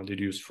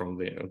deduce from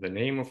the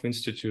name of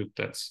institute,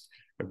 that's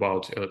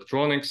about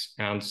electronics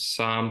and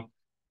some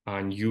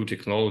new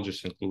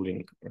technologies,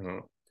 including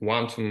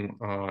quantum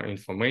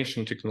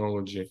information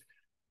technology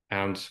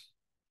and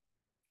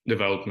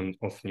development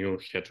of new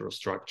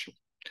heterostructure.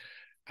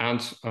 And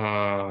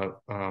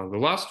the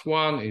last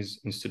one is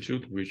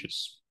institute which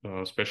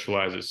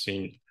specializes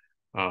in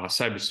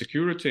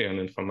cybersecurity and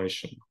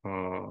information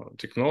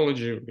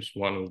technology, which is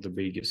one of the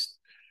biggest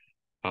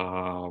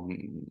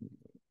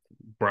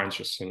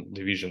branches and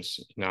divisions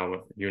in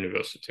our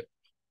university.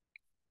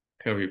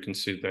 Here you can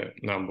see the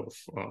number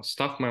of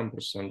staff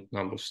members and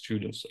number of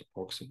students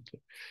approximately,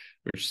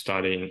 which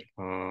study in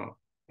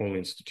all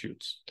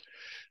institutes.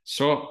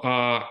 So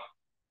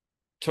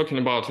talking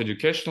about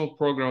educational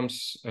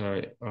programs,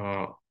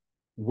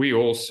 we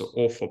also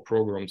offer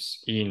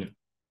programs in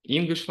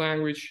English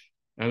language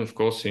and of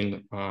course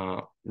in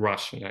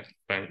Russian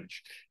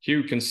language. Here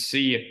you can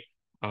see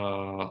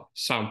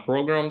some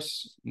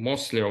programs,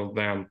 mostly of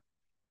them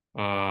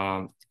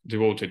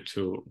devoted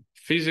to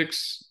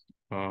physics,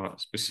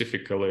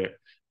 specifically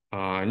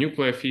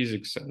nuclear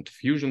physics and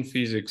fusion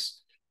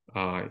physics.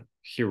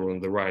 Here on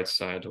the right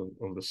side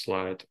of the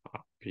slide,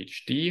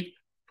 PhD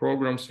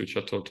programs which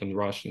are taught in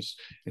Russians.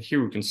 And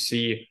here we can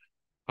see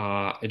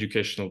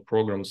educational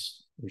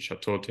programs which are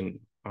taught in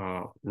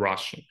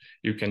Russian.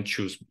 You can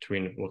choose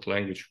between what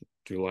language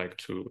do you like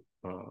to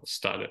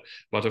study.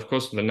 But of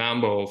course, the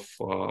number of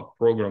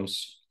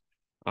programs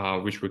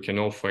which we can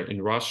offer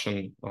in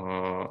Russian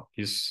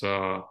is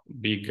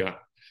bigger,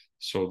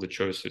 so the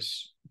choice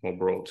is more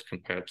broad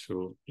compared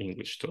to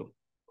English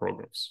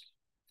programs.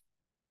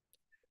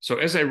 So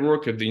as I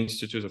work at the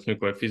Institute of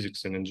Nuclear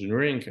Physics and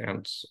Engineering,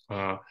 and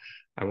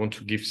I want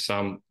to give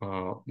some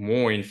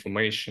more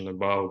information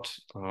about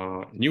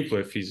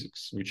nuclear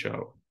physics, which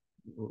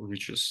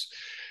is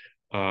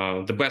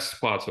the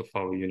best part of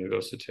our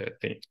university, I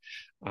think.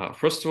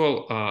 First of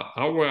all,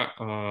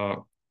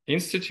 our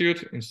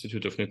Institute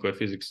of Nuclear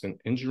Physics and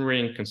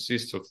Engineering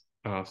consists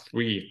of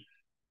 3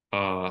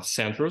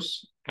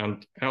 centers,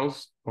 and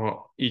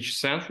each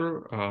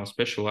center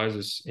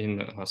specializes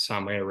in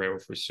some area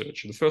of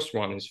research. The first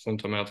one is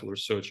fundamental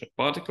research in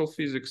particle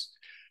physics.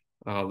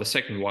 The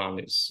second one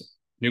is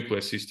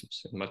nuclear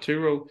systems and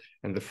material,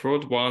 and the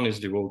third one is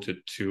devoted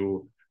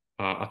to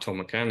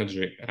atomic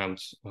energy and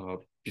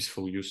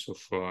peaceful use of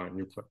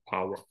nuclear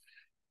power.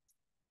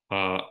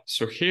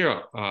 So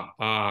here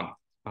are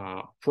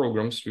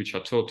programs which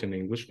are taught in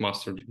English,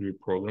 master degree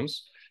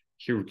programs.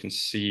 Here we can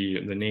see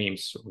the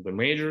names of the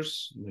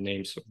majors, the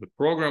names of the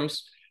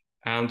programs,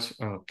 and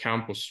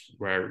campus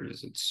where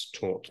it's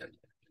taught.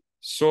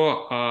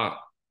 So a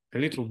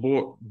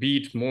little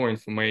bit more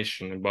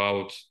information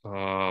about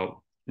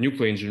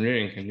nuclear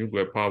engineering and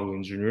nuclear power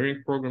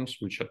engineering programs,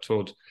 which are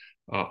taught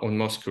on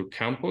Moscow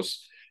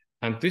campus.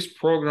 And these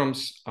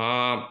programs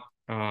are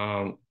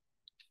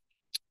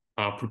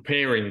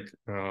preparing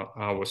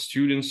our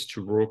students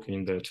to work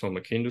in the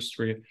atomic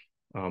industry,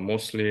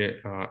 mostly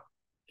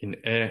in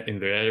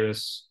the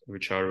areas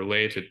which are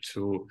related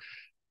to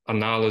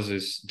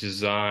analysis,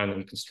 design,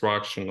 and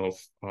construction of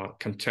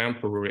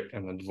contemporary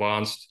and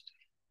advanced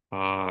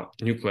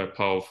nuclear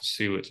power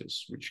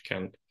facilities, which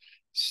can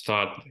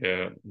start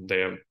their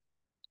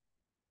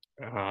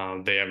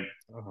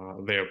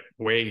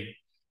way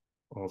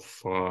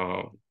of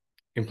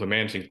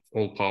implementing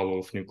all power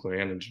of nuclear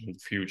energy in the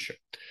future.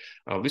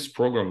 This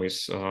program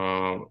is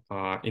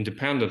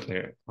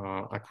independently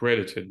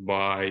accredited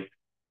by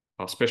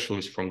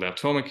specialists from the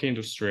atomic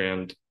industry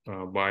and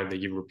by the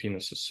European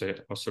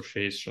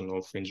Association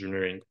of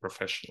Engineering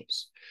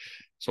Professionals.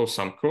 So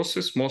some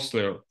courses,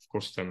 mostly, of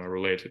course, them are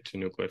related to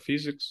nuclear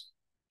physics.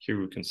 Here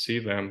we can see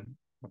them.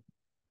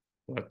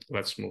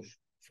 Let's move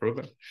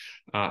further.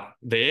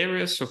 The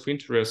areas of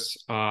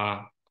interest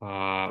are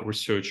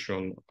research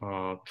on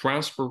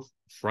transfer of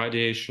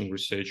radiation,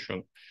 research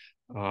on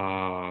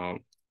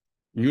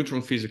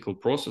neutron physical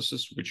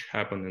processes which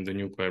happen in the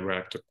nuclear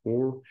reactor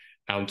core,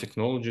 and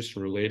technologies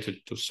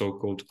related to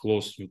so-called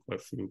closed nuclear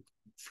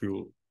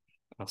fuel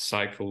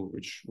cycle,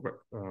 which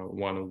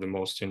one of the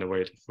most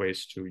innovative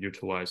ways to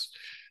utilize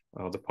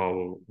the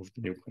power of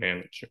the nuclear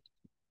energy.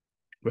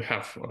 We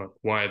have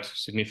quite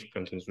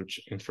significant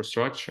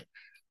infrastructure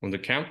on the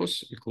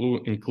campus,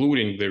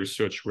 including the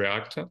research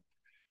reactor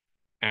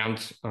and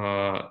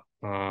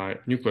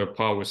nuclear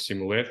power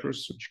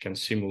simulators, which can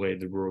simulate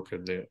the work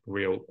at the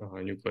real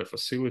nuclear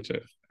facility,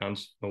 and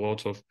a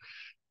lot of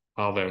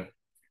other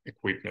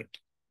equipment.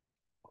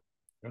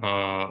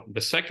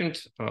 The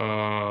second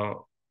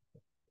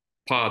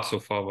part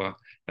of our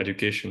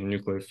education in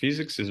nuclear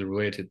physics is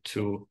related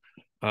to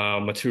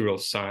material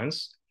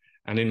science.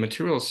 And in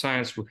material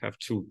science, we have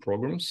 2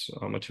 programs,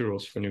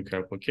 materials for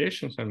nuclear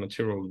applications and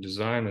material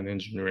design and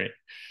engineering.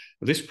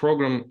 This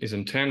program is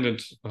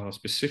intended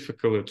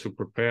specifically to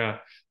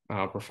prepare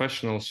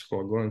professionals who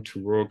are going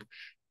to work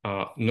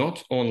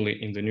not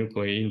only in the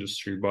nuclear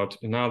industry, but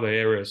in other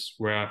areas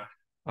where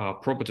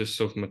properties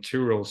of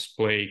materials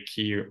play a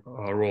key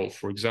role.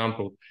 For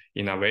example,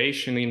 in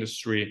aviation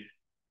industry,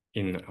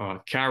 in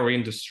car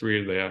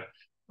industry, there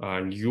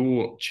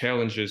new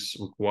challenges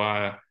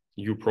require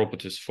new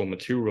properties for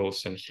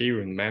materials. And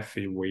here in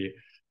MEPhI, we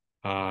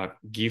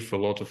give a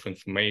lot of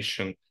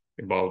information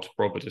about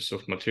properties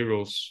of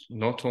materials,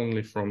 not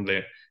only from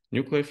the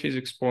nuclear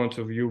physics point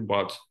of view,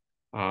 but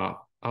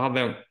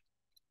other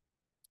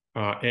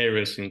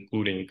areas,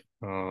 including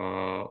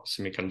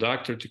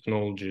semiconductor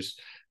technologies,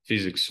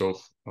 physics of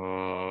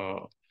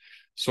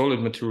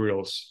solid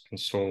materials, and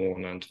so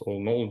on. And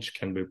all knowledge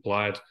can be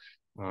applied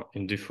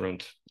in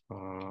different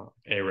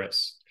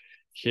areas.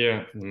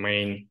 Here, the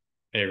main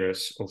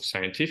areas of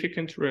scientific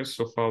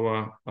interest of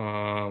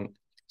our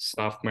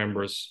staff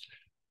members,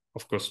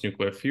 of course,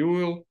 nuclear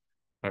fuel,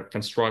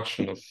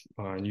 construction of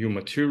new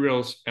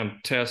materials, and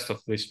test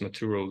of this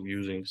material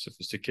using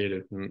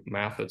sophisticated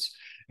methods,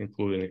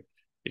 including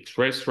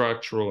X-ray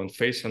structural and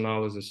phase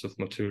analysis of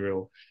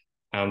material,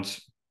 and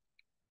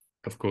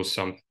of course,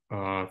 some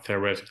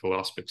theoretical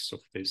aspects of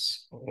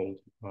this whole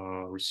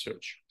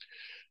research.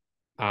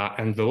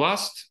 And the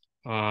last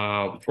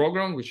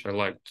program, which I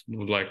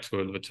would like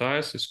to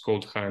advertise, is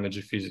called High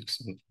Energy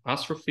Physics and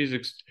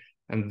Astrophysics.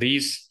 And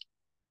this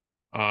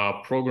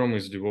program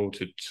is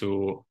devoted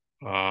to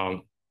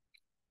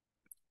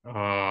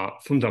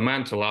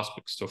fundamental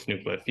aspects of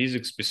nuclear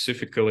physics,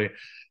 specifically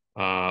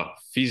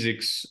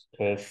physics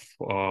of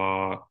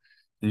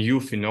new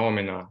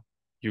phenomena.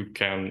 You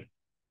can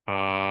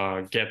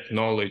get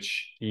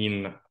knowledge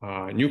in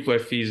nuclear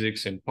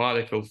physics and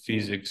particle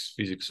physics,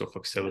 physics of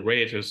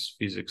accelerators,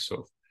 physics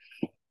of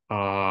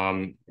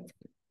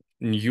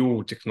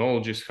new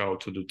technologies, how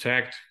to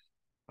detect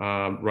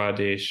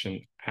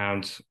radiation,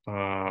 and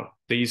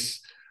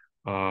these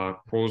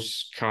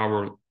courses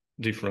cover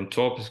different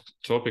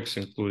topics,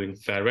 including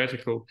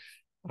theoretical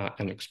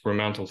and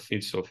experimental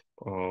fields of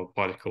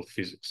particle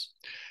physics.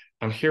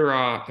 And here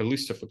are a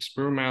list of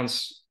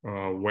experiments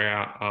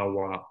where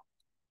our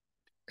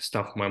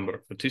staff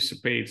member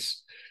participate.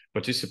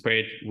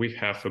 We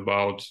have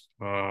about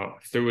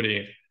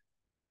 30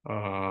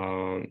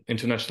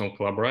 international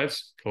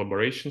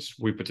collaborations.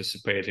 We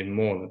participate in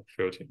more than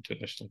 30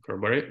 international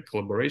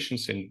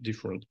collaborations in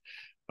different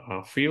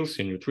fields,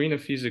 in neutrino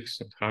physics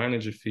and high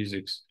energy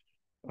physics,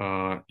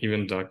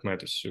 even dark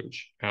matter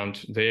search. And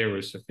the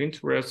areas of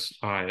interest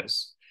are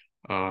as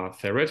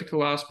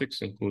theoretical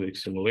aspects, including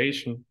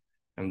simulation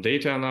and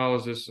data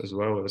analysis, as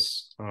well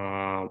as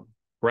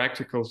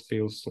practical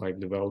fields like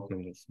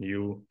development of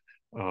new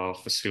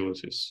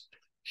facilities.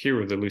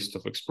 Here are the list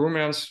of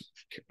experiments.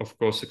 Of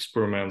course,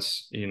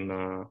 experiments in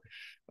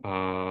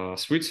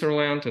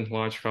Switzerland and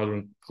Large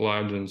Hadron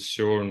Collider and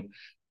CERN,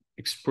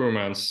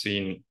 experiments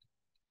in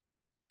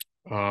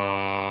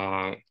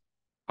other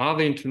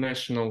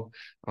international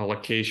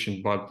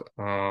location, but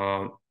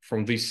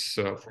from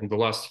the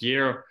last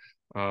year,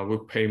 we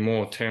pay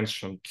more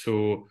attention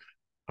to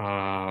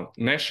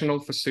national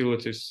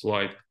facilities,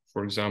 like,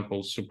 for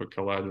example, Super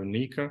Collider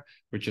NICA,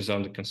 which is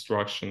under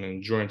construction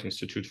in Joint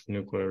Institute for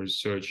Nuclear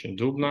Research in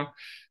Dubna,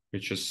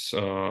 which is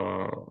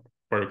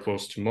very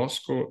close to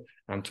Moscow,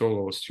 and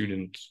all our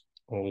students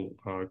all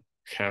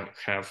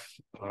have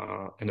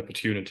an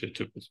opportunity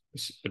to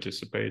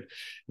participate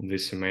in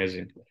this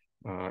amazing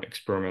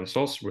experiments.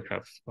 Also, we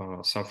have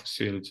some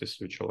facilities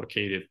which are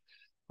located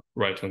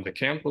right on the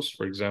campus.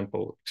 For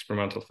example,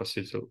 experimental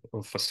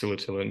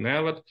facility in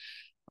Nevat,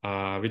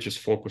 which is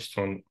focused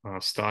on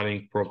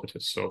studying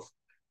properties of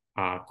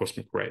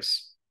cosmic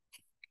rays.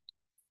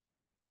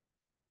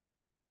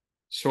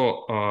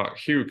 So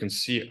here you can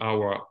see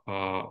our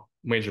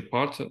major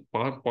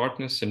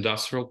partners,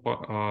 industrial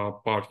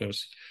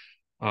partners.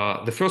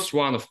 The first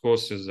one, of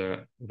course, is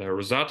the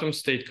Rosatom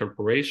State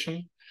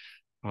Corporation,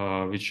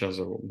 which is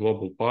a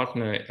global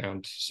partner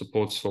and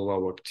supports all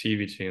our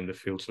activity in the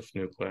fields of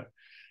nuclear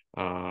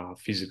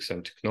physics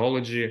and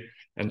technology,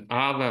 and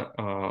other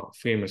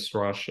famous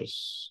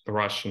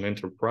Russian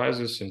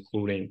enterprises,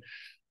 including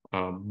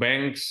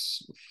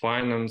banks,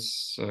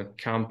 finance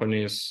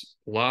companies,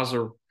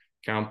 laser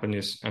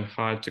companies, and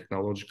high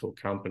technological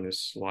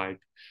companies like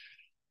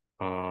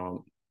Rostec,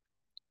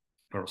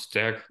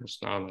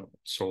 Rosnano, and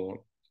so on.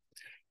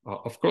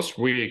 Of course,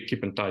 we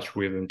keep in touch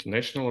with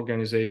international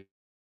organizations,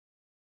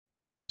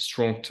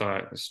 strong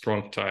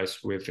ties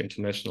with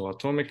International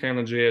Atomic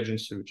Energy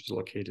Agency, which is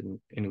located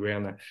in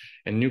Vienna,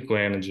 and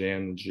Nuclear Energy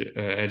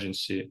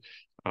Agency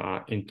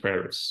in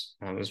Paris.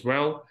 And as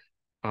well,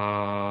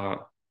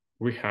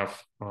 we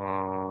have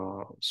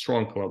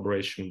strong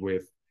collaboration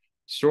with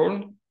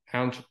CERN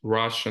and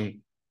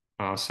Russian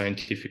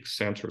scientific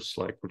centers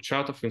like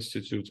Kurchatov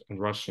Institute and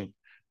Russian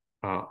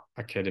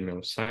Academy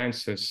of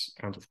Sciences,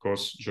 and of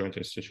course, Joint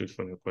Institute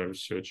for Nuclear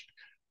Research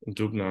in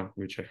Dubna,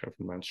 which I have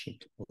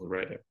mentioned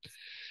already.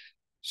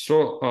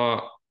 So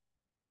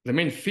the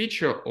main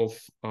feature of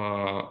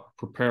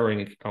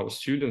preparing our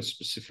students,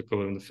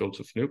 specifically in the field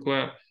of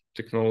nuclear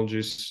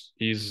technologies,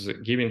 is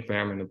giving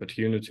them an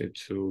opportunity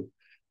to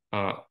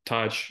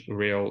touch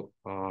real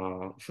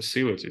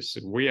facilities.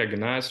 We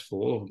organize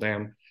for all of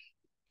them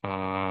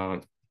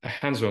a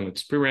hands-on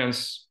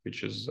experience,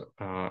 which is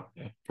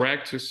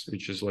practice,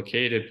 which is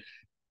located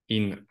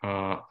in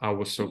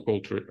our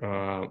so-called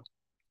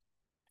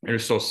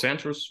resource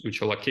centers,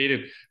 which are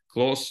located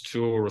close to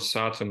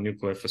Rosatom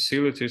nuclear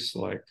facilities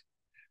like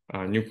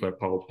nuclear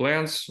power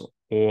plants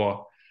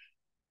or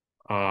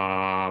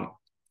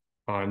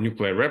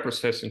nuclear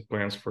reprocessing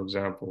plants, for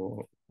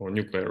example, or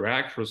nuclear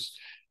reactors,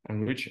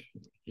 and which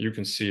you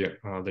can see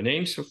the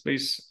names of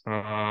these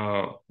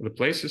the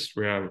places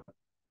where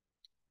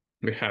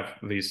we have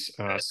these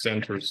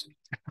centers.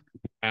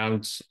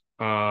 And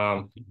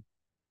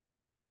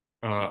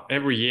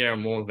every year,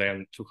 more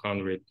than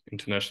 200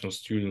 international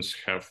students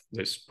have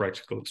this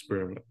practical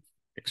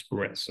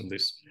experience in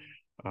these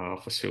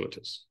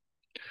facilities.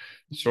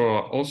 So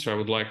also I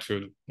would like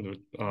to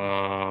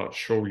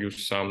show you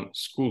some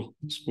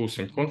schools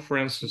and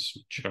conferences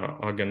which are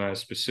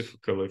organized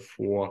specifically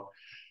for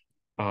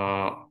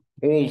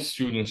all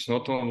students,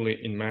 not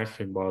only in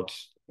MEPhI, but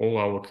all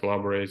our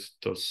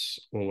collaborators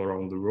all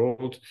around the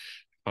world.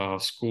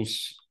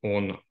 Schools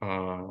on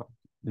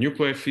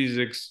nuclear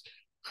physics,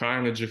 high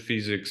energy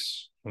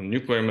physics, on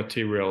nuclear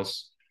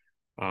materials.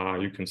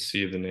 You can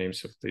see the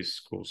names of these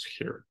schools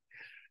here.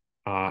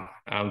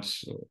 And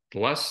the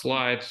last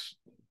slide,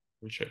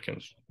 which I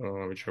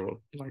would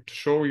like to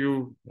show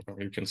you,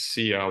 you can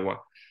see our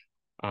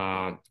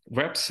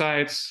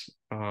websites.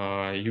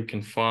 You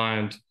can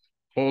find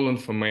all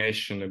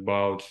information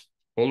about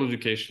all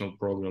educational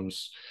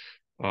programs,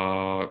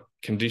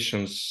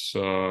 conditions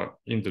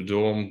in the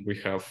dorm. We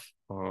have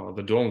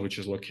the dorm, which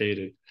is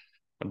located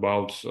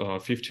about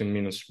 15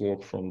 minutes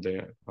walk from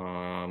the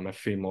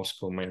MEPhI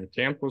Moscow main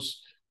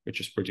campus, which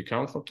is pretty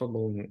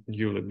comfortable,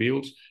 newly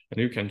built, and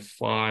you can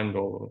find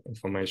all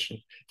information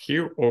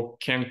here or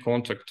can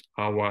contact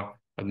our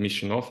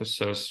admission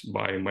officers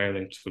by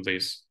mailing to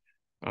this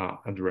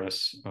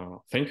address.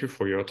 Thank you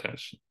for your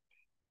attention.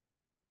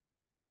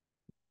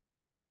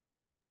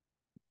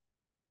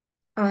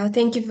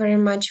 Thank you very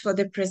much for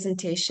the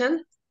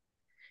presentation.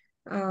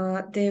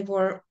 There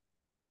were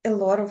a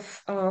lot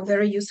of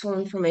very useful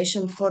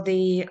information for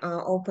the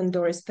Open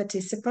Doors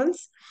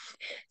participants.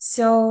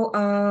 So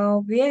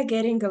we are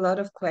getting a lot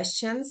of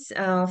questions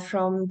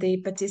from the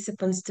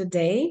participants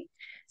today.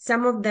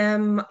 Some of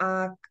them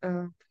are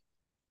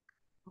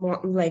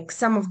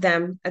some of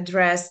them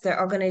address the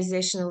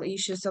organizational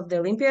issues of the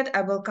Olympiad.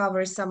 I will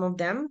cover some of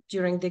them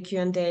during the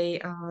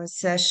Q&A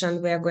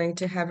session we are going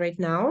to have right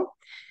now.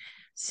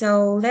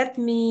 So let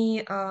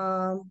me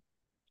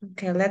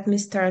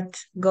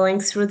start going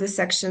through the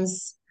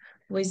sections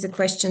with the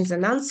questions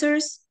and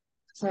answers.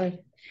 Sorry.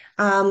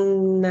 We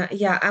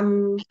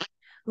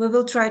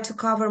will try to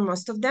cover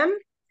most of them.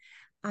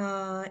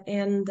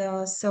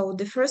 So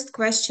the first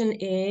question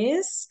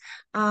is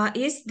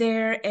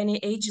there any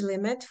age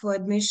limit for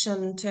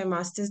admission to a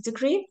master's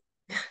degree?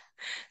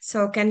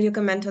 So can you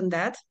comment on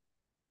that?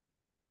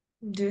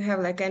 Do you have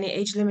like any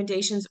age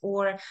limitations,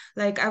 or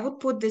like I would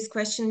put this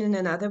question in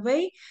another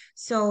way.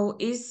 So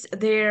is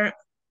there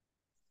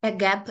a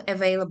gap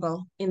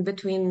available in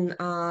between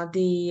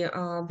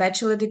the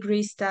bachelor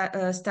degree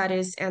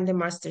studies and the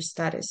master's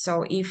studies?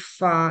 So if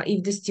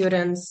the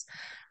students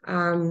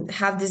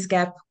have this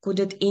gap, could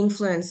it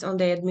influence on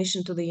their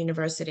admission to the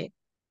university?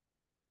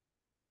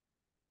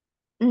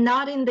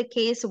 Not in the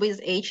case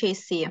with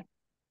HSE.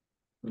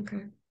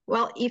 Okay.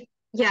 Well,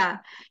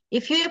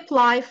 if you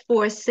apply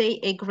for, say,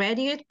 a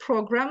graduate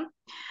program,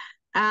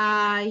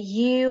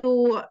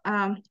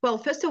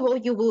 first of all,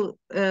 you will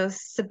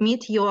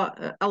submit your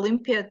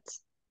Olympiad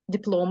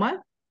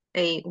diploma,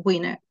 a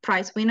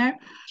prize winner,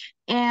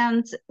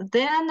 and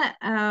then,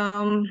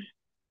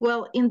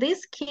 in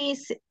this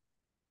case,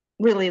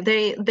 really,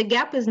 the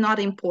gap is not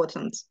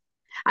important.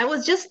 I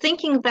was just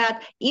thinking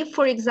that if,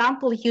 for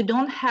example, you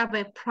don't have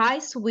a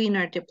prize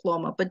winner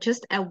diploma, but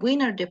just a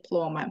winner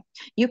diploma,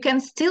 you can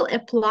still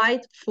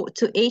apply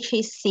to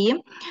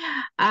HSE.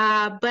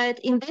 But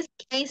in this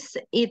case,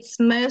 it's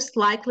most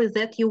likely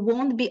that you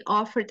won't be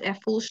offered a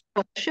full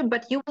scholarship,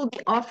 but you will be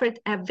offered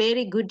a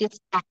very good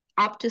discount,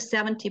 up to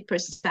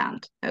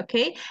 70%,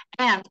 okay?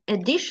 And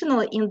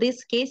additionally, in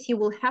this case, you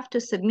will have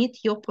to submit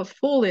your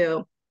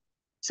portfolio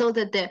so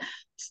that the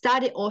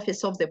study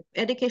office of the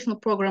educational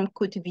program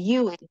could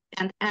view it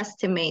and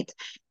estimate.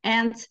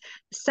 And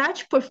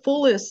such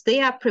portfolios,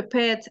 they are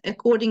prepared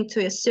according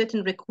to a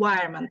certain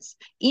requirements.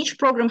 Each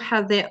program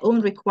has their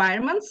own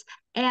requirements,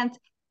 and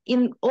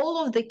in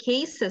all of the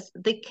cases,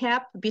 the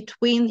cap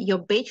between your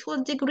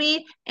bachelor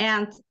degree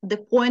and the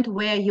point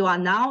where you are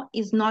now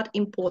is not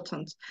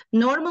important.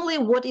 Normally,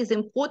 what is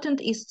important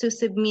is to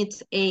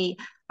submit a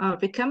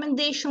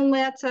recommendation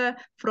letter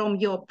from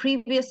your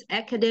previous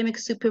academic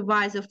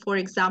supervisor, for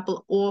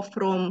example, or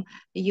from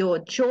your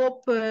job,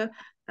 from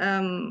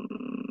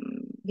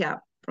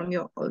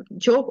your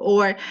job,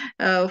 or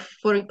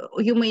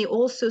you may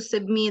also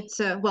submit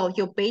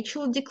your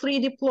bachelor degree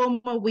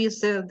diploma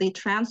with the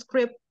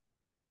transcript.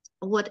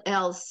 What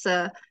else?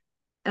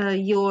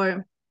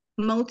 Your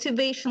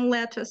motivation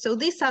letter. So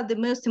these are the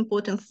most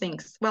important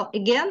things. Well,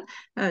 again,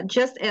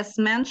 just as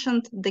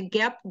mentioned, the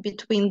gap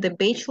between the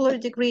bachelor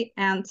degree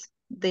and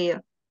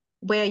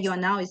where you are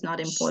now is not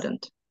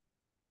important.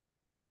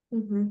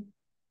 Mm-hmm.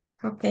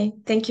 Okay,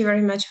 thank you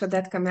very much for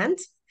that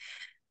comment.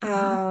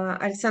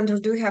 Alexander,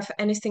 do you have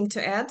anything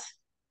to add?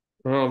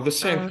 Well, the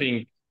same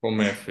thing for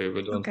MEPhI.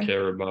 We don't okay.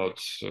 care about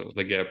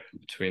the gap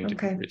between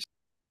degrees.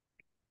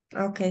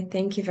 Okay,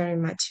 thank you very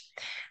much.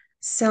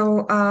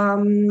 So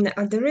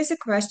there is a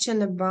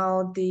question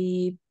about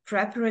the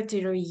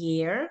preparatory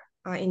year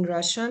in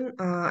Russian.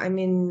 I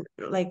mean,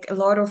 like a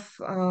lot of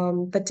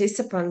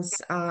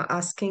participants are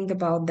asking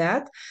about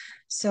that.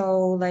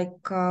 So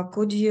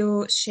could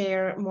you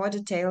share more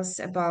details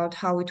about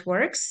how it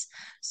works?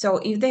 So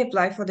if they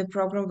apply for the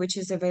program which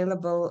is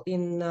available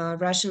in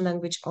Russian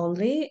language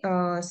only,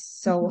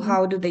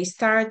 how do they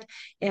start?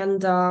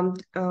 And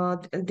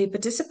the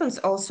participants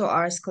also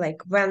ask,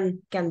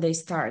 when can they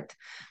start?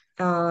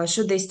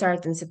 Should they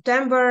start in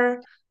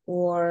September,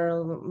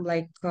 or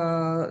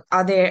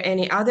are there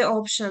any other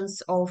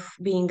options of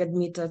being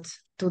admitted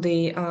to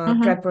the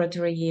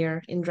preparatory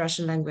year in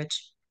Russian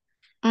language?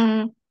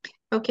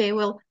 Okay,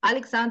 well,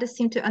 Alexander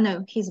seemed to,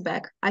 no, he's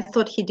back. I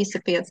thought he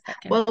disappeared.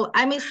 Well,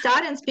 I may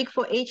start and speak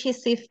for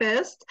HSE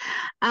first.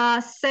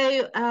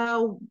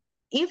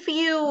 If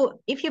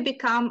you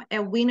become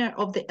a winner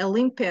of the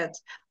Olympiad,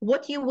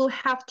 what you will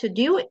have to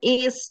do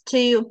is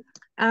to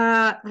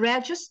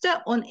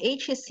register on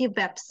HSE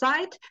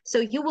website. So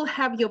you will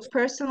have your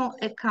personal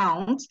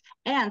account,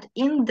 and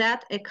in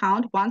that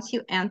account, once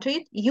you enter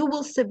it, you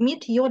will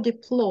submit your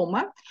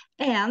diploma,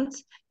 and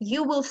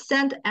you will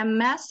send a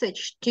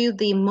message to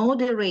the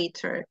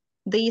moderator.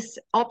 This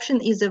option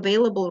is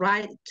available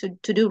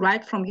to do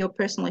right from your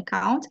personal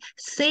account,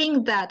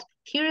 saying that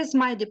here is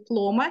my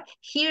diploma,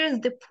 here is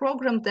the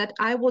program that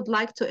I would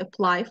like to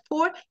apply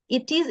for.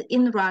 It is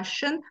in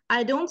Russian.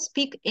 I don't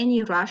speak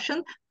any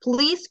Russian.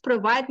 Please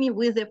provide me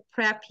with a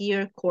prep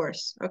year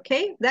course.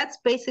 Okay, that's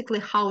basically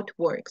how it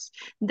works.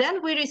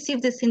 Then we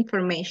receive this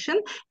information,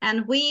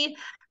 and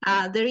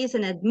there is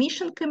an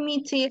admission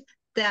committee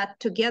that,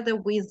 together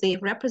with the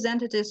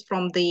representatives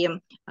from the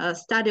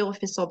study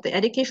office of the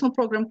educational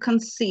program,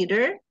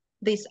 consider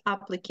this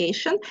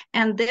application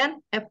and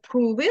then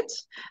approve it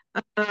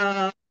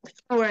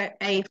for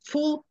a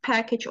full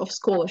package of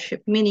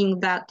scholarship,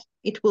 meaning that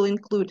it will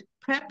include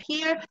prep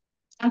year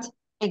and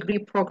degree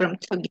program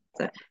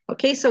together.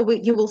 Okay, so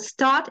you will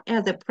start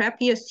as a prep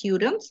year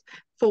student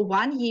for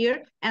 1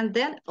 year, and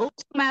then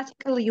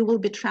automatically you will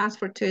be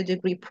transferred to a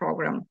degree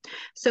program.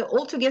 So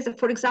altogether,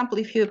 for example,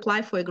 if you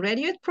apply for a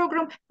graduate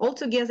program,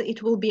 altogether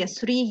it will be a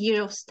 3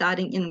 year of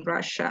studying in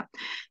Russia.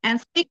 And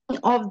speaking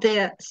of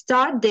the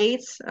start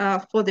dates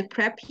for the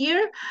prep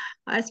year,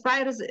 as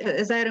far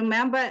as I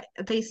remember,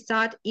 they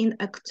start in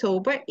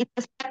October. It's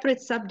a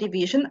separate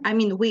subdivision. I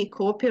mean, we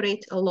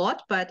cooperate a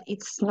lot, but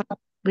it's not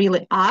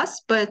really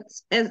us, but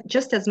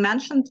just as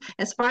mentioned,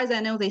 as far as I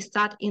know, they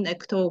start in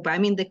October. I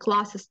mean, the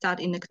classes start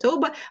in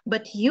October,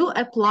 but you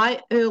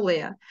apply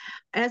earlier.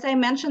 As I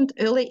mentioned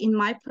earlier in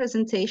my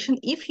presentation,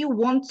 if you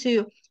want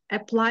to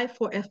apply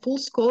for a full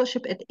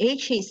scholarship at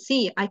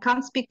HSE, I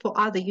can't speak for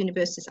other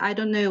universities. I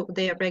don't know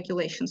their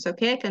regulations,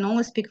 okay? I can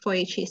only speak for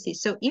HSE.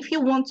 So if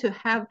you want to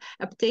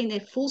obtain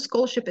a full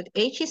scholarship at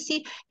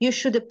HSE, you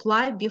should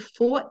apply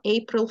before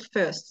April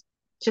 1st.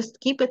 Just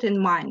keep it in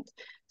mind.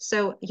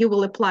 So you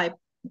will apply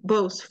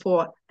both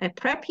for a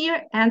prep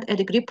year and a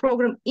degree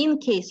program in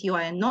case you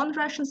are a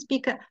non-Russian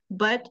speaker,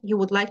 but you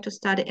would like to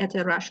study at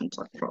a Russian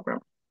taught program.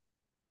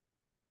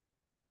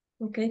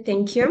 Okay,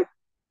 thank you.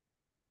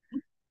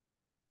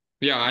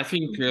 Yeah, I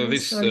think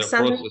this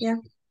Alexander, process is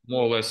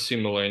more or less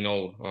similar in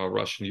all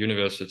Russian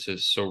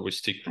universities, so we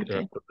stick to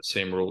the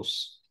same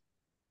rules.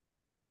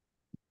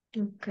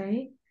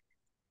 Okay.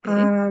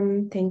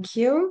 Thank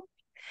you.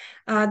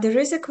 There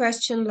is a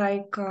question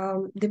like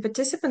the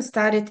participant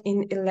studied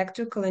in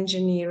electrical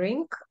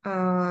engineering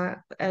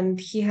and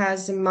he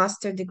has a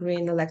master's degree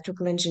in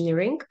electrical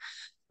engineering.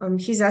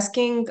 He's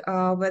asking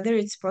whether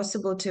it's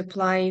possible to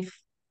apply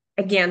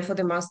again for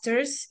the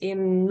master's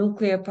in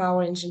nuclear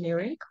power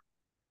engineering.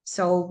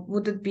 So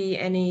would it be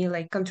any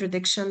like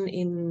contradiction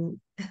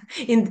in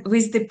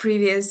with the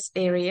previous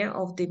area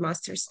of the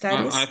master's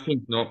studies? I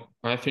think not.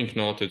 I think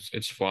not.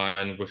 It's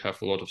fine. We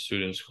have a lot of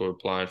students who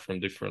apply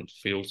from different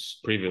fields,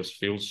 previous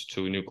fields,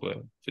 to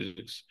nuclear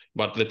physics.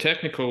 But the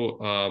technical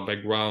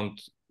background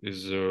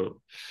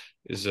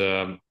is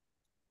an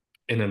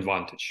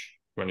advantage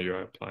when you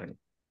are applying.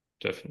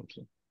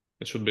 Definitely,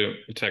 it should be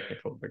a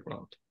technical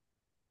background.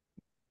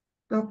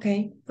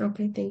 Okay.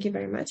 Thank you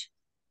very much.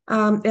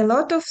 A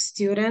lot of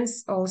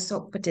students, also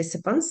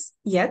participants,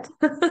 yet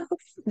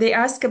they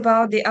ask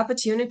about the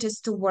opportunities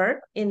to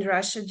work in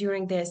Russia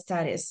during their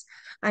studies.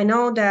 I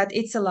know that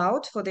it's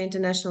allowed for the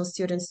international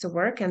students to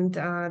work, and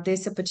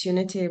this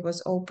opportunity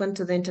was open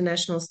to the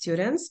international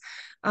students.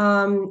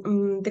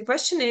 The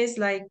question is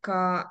like,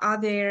 are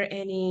there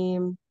any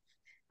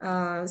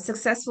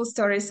successful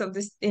stories of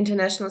the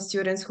international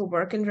students who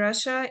work in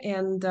Russia,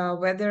 and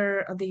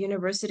whether the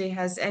university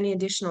has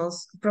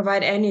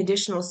provide any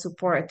additional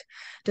support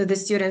to the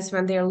students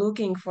when they're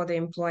looking for the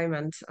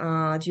employment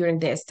during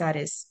their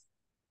studies?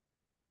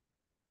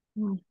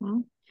 Mm-hmm.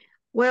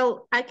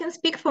 Well, I can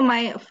speak for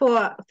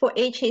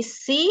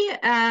HSE.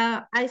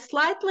 I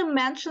slightly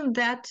mentioned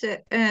that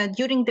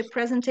during the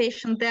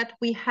presentation that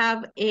we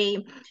have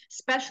a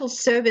special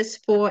service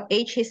for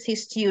HSE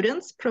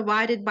students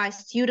provided by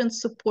Student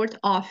Support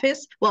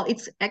Office. Well,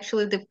 it's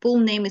actually, the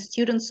full name is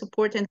Student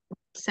Support and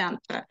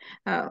Center,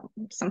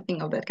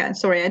 something of that kind.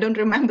 Sorry, I don't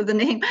remember the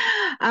name.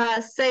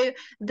 So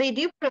they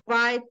do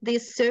provide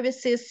these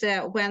services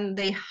when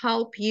they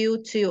help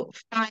you to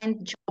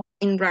find jobs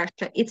in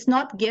Russia. It's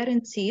not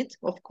guaranteed,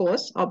 of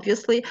course,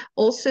 obviously,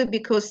 also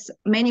because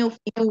many of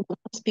you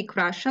won't speak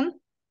Russian.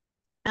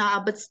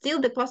 But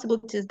still the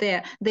possibility is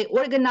there. They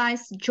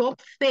organize job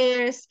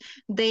fairs,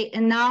 they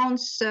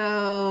announce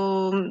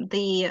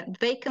the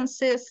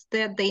vacancies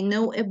that they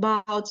know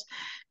about.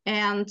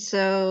 And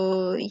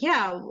so,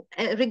 yeah,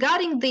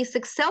 regarding the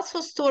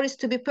successful stories,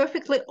 to be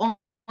perfectly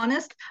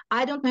honest,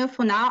 I don't know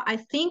for now. I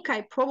think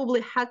I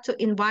probably had to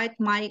invite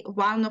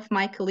one of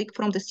my colleagues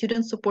from the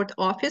student support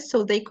office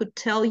so they could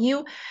tell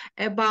you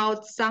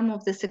about some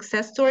of the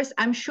success stories.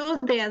 I'm sure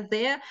they are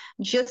there.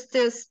 Just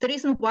as the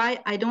reason why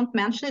I don't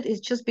mention it is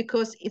just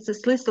because it's a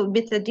little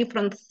bit a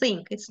different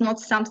thing. It's not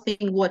something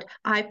what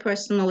I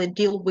personally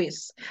deal with.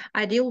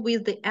 I deal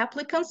with the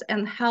applicants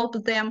and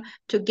help them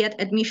to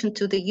get admission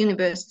to the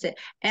university.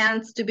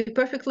 And to be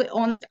perfectly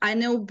honest, I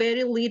know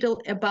very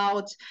little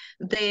about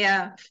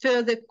their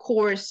further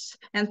course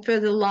and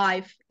further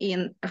life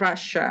in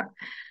Russia.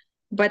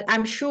 But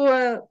I'm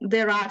sure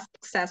there are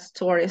success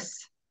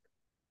stories.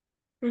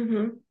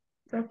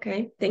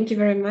 Okay, thank you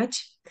very much.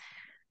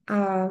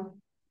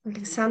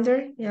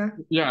 Alexander, yeah.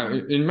 Yeah,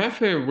 in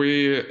MEPhI,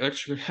 we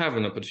actually have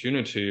an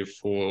opportunity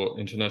for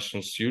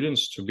international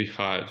students to be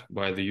hired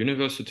by the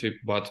university,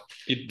 but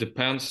it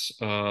depends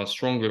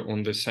strongly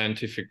on the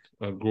scientific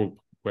group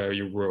where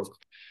you work.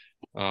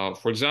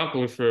 For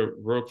example, if you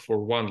work for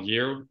 1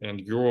 year and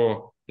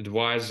your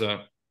advisor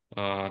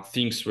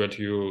thinks that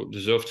you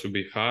deserve to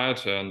be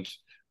hired and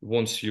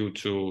wants you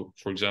to,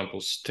 for example,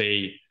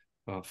 stay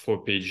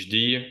for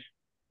PhD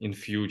in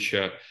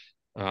future,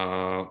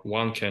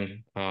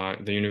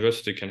 the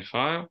university can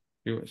hire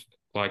you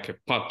like a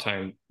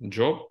part-time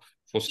job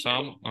for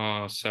some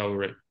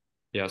salary.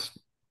 Yes,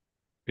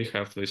 we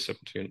have these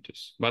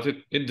opportunities, but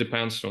it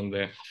depends on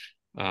the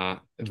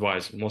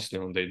advice, mostly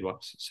on the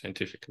advice,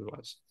 scientific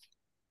advice.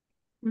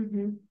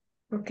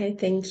 Okay,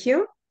 thank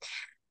you.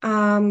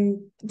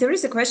 There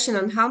is a question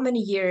on how many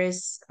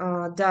years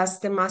does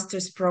the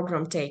master's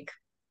program take?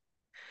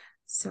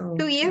 So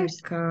 2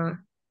 years. like,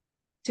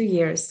 2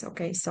 years.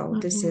 Okay, so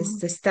this is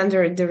the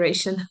standard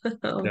duration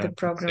of the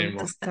program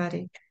to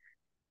study.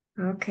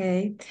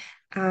 Okay.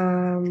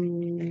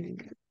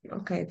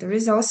 Okay, there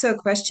is also a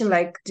question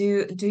like,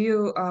 do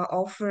you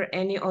offer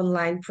any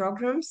online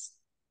programs?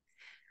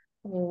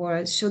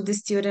 Or should the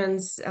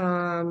students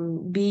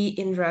be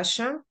in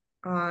Russia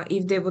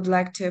if they would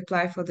like to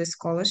apply for the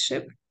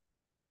scholarship?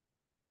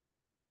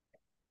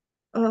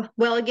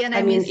 Well, again,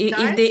 I mean,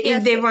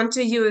 if they want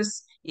to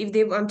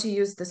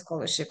use the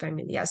scholarship, I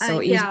mean, yeah. So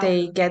if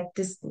they get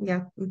this,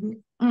 yeah.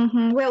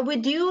 Well, we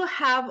do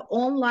have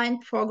online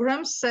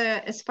programs.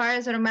 As far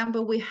as I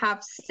remember, we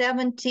have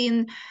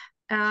 17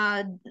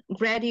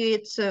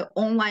 graduate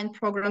online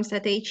programs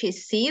at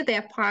HSE.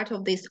 They're part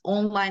of this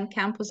online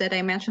campus that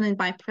I mentioned in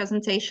my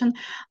presentation,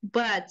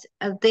 but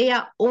they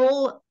are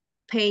all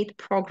paid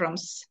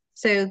programs.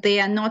 So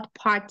they are not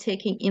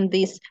partaking in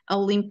this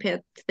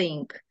Olympiad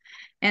thing.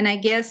 And I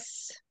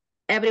guess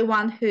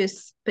everyone who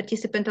is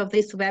participant of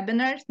this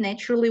webinar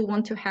naturally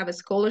want to have a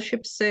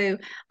scholarship. So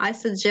I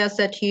suggest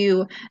that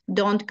you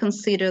don't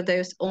consider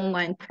those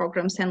online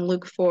programs and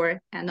look for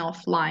an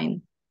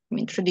offline,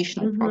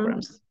 traditional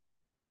programs.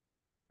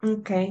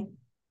 Okay.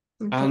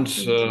 And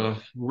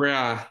we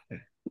are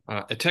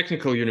a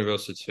technical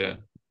university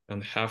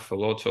and have a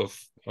lot of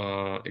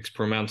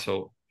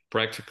experimental,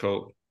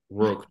 practical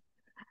work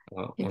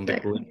on the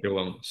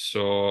curriculum.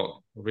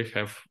 So we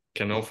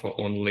can offer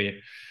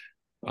only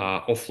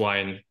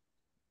offline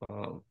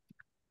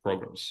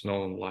programs,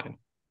 no online.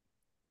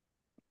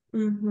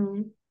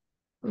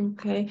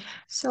 Okay.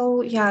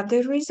 So yeah,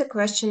 there is a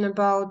question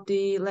about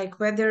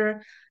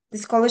whether the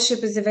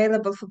scholarship is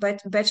available for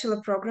bachelor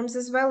programs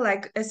as well.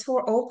 Like as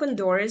for Open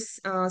Doors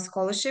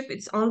scholarship,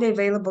 it's only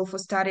available for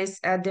studies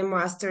at the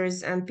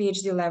master's and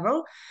PhD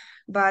level.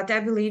 But I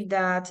believe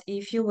that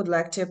if you would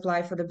like to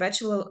apply for the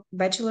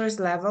bachelor's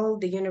level,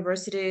 the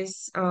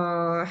universities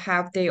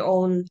have their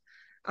own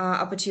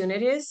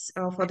opportunities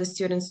for the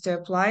students to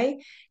apply,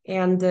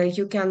 and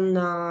you can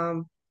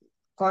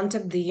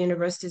contact the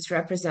university's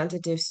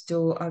representatives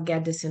to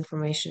get this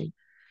information.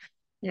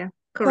 Yeah,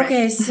 correct.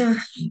 Okay, so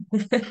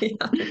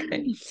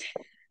okay.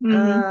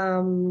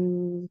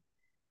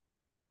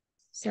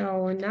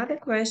 So another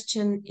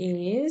question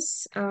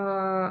is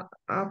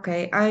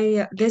okay.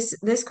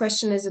 This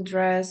question is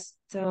addressed.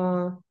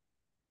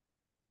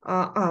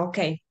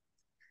 Okay.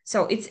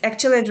 So it's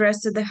actually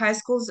addressed to the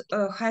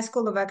High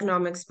School of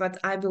Economics, but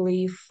I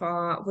believe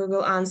we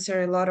will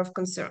answer a lot of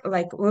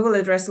we will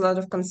address a lot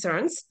of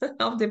concerns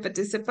of the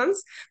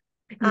participants.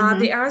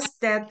 They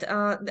asked that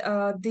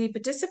the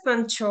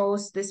participant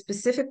chose the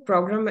specific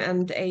program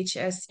and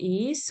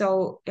HSE.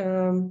 So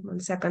 1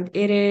 second,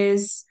 it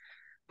is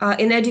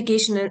in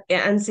education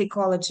and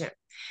psychology.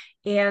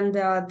 And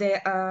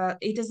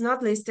it is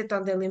not listed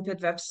on the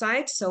Olympiad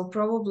website. So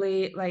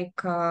probably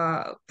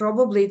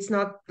it's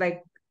not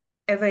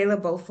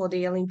available for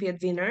the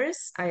Olympiad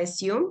winners, I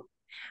assume.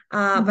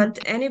 But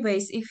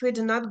anyways, if we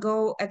do not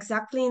go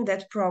exactly in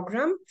that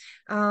program,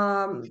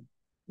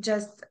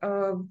 just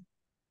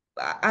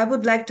I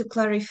would like to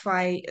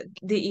clarify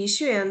the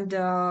issue, and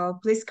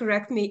please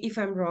correct me if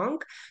I'm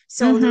wrong.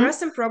 So there are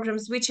some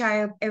programs which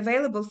are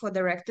available for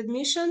direct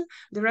admission.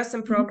 There are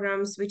some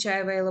programs which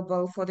are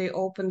available for the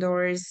open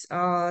doors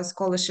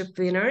scholarship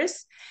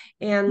winners.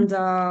 And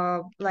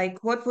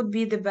like, what would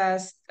be the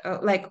best?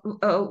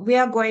 We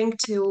are going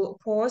to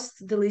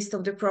post the list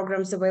of the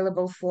programs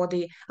available for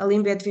the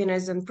Olympiad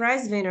winners and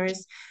prize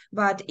winners.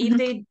 But if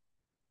they,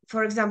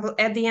 for example,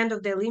 at the end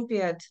of the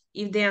Olympiad,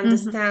 if they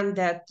understand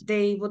that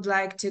they would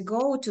like to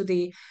go to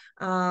the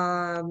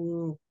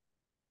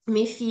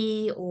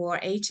MEPhI or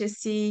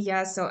HSE,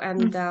 yeah. So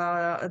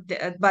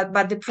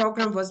but the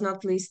program was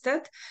not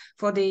listed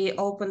for the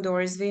open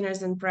doors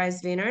winners and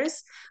prize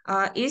winners.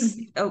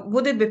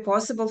 Would it be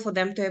possible for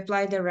them to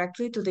apply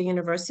directly to the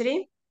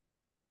university?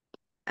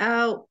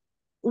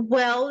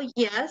 Well,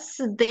 yes,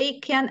 they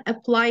can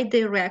apply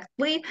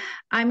directly.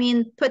 I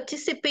mean,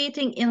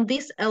 participating in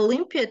this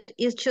Olympiad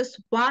is just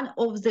one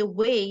of the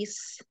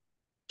ways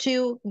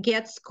to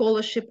get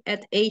scholarship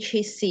at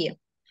HSE.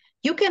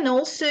 You can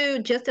also,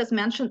 just as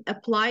mentioned,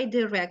 apply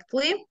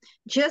directly,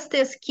 just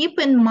as keep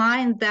in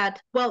mind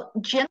that, well,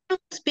 generally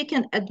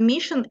speaking,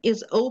 admission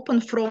is open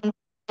from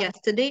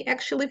yesterday,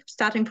 actually,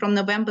 starting from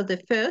November the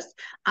 1st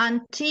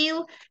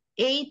until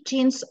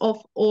 18th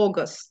of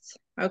August.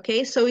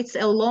 Okay, so it's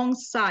a long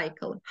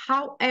cycle.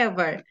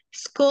 However,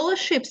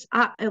 scholarships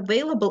are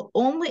available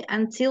only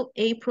until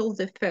April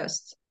the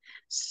 1st.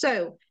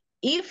 So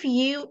if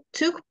you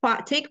take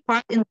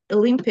part in the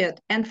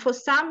Olympiad and for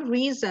some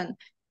reason,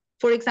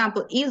 for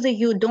example, either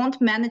you don't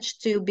manage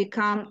to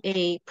become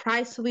a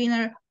prize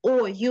winner,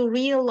 or you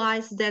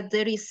realize that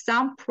there is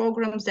some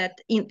programs that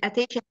at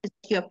HSE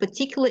you are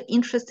particularly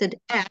interested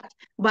at,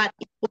 but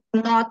it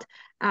was not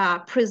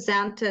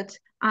presented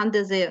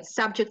under the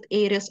subject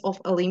areas of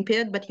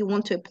Olympiad, but you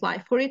want to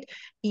apply for it,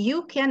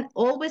 you can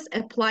always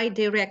apply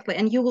directly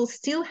and you will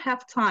still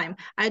have time.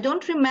 I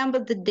don't remember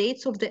the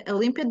dates of the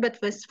Olympiad, but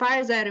as far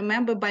as I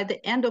remember, by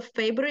the end of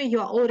February, you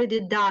are already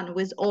done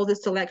with all the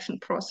selection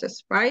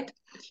process, right?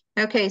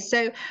 Okay,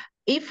 so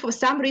if for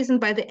some reason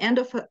by the end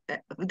of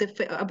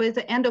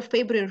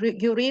February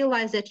you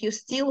realize that you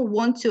still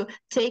want to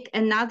take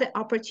another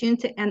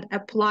opportunity and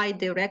apply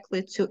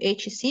directly to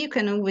HSE, you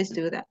can always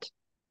do that.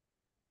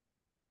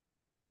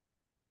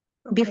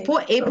 Okay.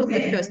 Before April the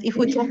 1st, if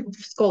we talk of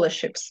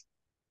scholarships.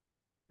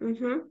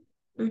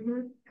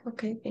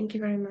 Okay, thank you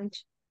very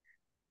much.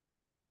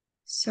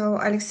 So,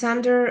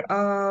 Alexander,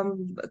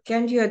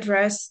 can you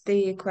address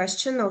the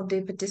question of the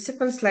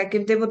participants, like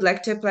if they would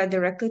like to apply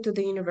directly to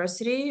the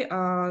university,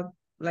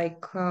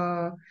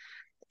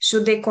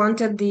 should they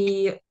contact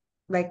the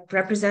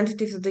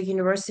representative of the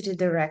university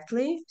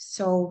directly?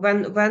 So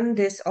when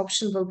this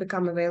option will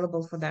become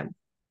available for them?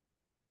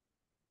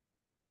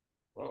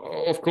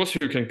 Of course,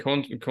 you can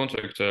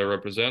contact a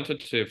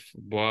representative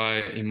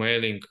by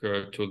emailing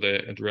to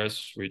the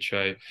address which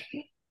I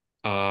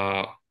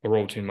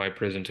wrote in my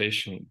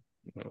presentation.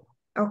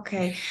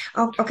 Okay.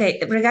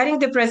 Okay. Regarding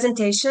the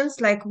presentations,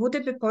 like, would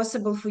it be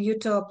possible for you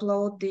to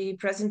upload the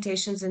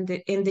presentations in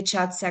the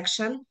chat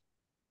section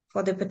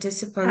for the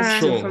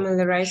participants to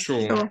familiarize?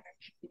 Sure.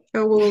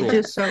 We'll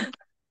do so.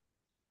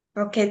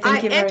 Okay.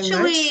 Thank you very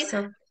much.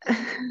 So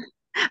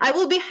I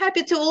will be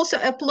happy to also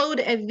upload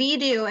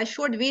a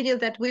short video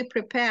that we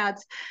prepared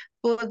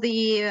for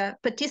the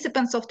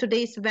participants of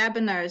today's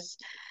webinars.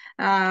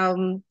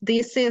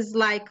 This is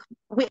like,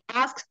 we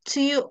asked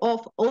 2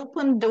 of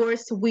Open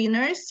Doors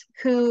winners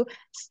who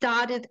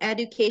started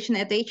education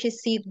at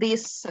HSE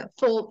this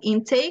fall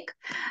intake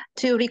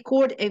to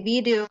record a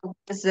video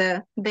with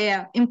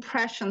their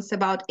impressions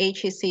about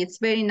HSE. It's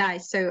very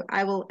nice, so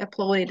I will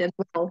upload it as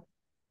well.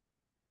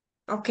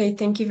 Okay,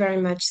 thank you very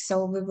much.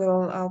 So we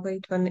will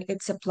wait when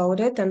it's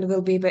uploaded, and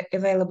will be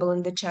available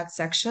in the chat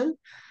section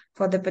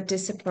for the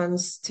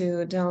participants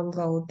to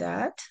download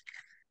that.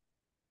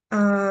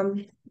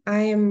 I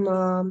am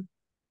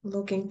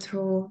going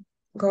through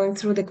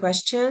the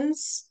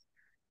questions.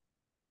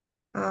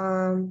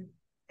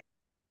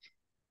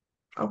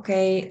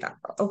 Okay,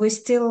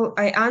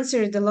 I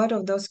answered a lot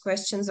of those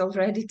questions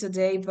already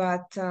today,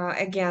 but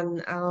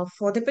again,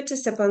 for the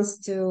participants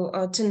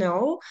to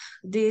know,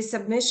 the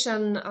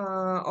submission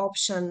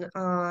option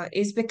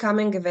is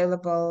becoming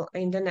available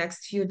in the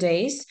next few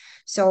days.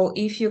 So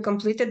if you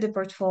completed the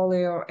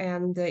portfolio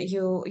and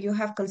you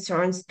have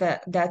concerns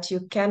that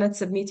you cannot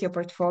submit your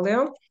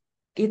portfolio,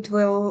 it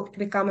will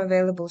become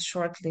available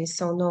shortly,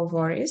 so no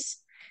worries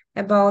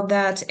about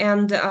that.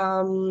 And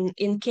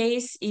in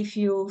case if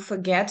you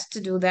forget to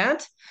do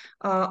that,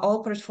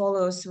 all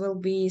portfolios will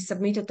be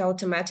submitted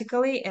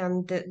automatically,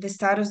 and the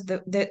status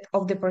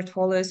of the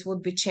portfolios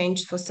would be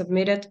changed for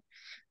submitted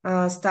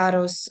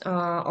status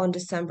on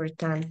December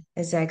 10,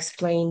 as I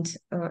explained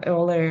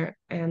earlier,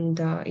 and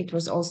it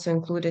was also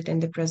included in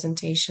the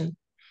presentation.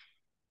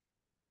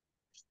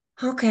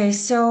 Okay,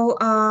 so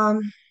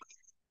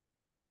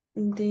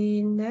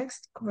the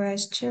next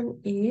question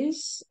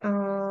is,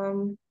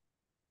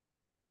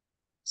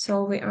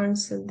 so we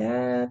answered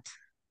that.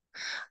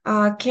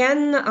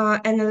 Can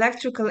an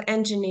electrical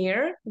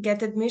engineer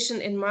get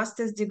admission in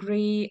master's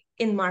degree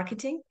in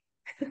marketing?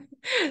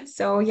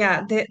 So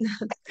yeah,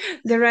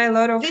 there are a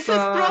lot of This is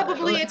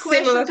probably a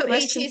question similar to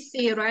questions.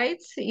 HSE, right?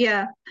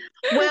 Yeah.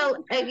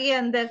 Well,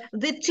 again,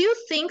 the two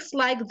things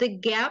like the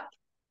gap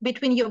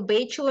between your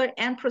bachelor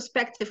and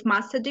prospective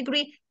master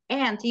degree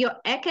and your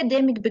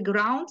academic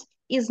background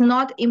is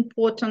not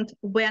important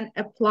when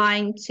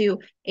applying to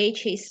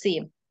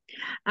HSE.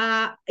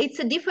 It's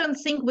a different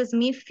thing with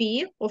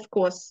MEPhI, of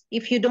course.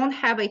 If you don't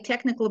have a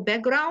technical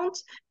background,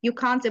 you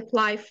can't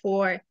apply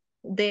for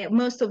the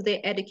most of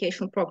the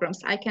educational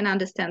programs. I can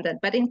understand that.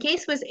 But in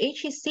case with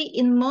HEC,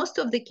 in most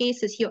of the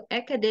cases, your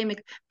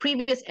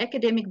previous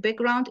academic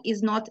background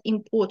is not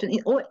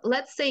important, or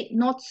let's say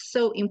not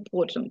so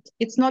important.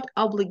 It's not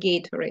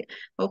obligatory.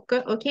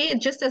 Okay.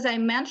 Just as I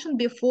mentioned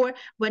before,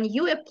 when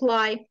you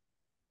apply,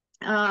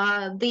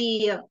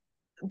 the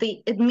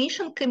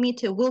admission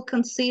committee will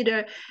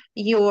consider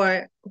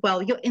your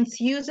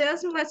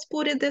enthusiasm, let's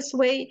put it this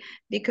way,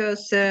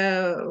 because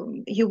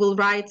you will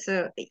write,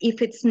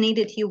 if it's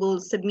needed, you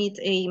will submit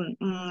a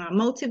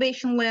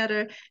motivation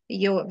letter,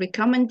 your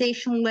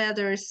recommendation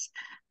letters,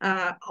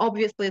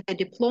 obviously the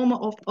diploma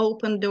of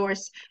open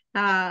doors.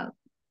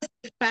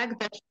 The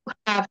fact that you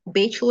have a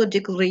bachelor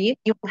degree,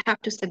 you will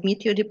have to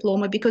submit your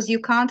diploma because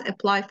you can't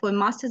apply for a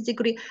master's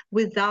degree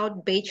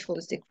without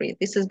bachelor's degree.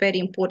 This is very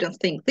important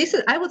thing.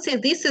 I would say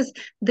this is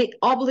the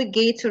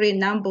obligatory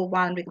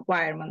 #1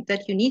 requirement,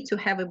 that you need to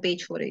have a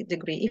bachelor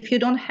degree. If you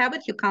don't have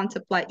it, you can't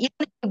apply. Even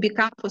if you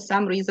become for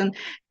some reason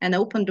an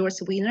open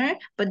doors winner,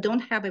 but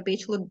don't have a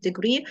bachelor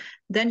degree,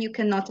 then you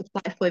cannot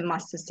apply for a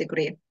master's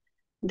degree.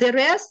 The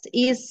rest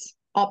is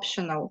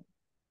optional.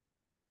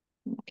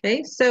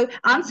 Okay, so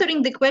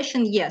answering the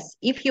question, yes,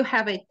 if you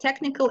have a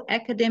technical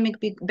academic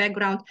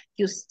background,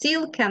 you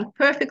still can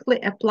perfectly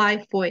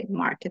apply for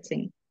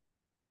marketing.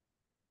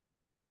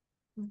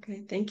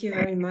 Okay, thank you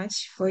very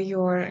much for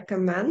your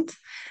comment.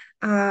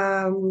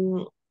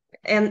 And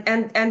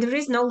there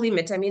is no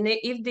limit. I mean,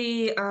 if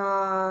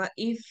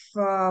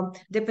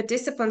the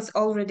participants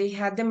already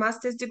had the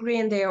master's degree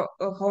in their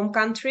home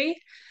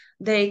country,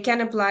 they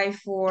can apply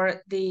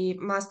for the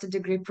master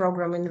degree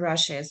program in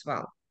Russia as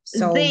well.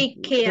 So they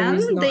can.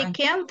 no...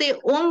 The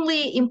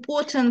only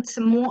important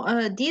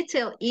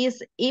detail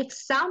is if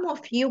some of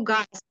you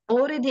guys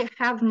already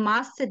have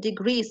master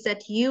degrees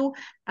that you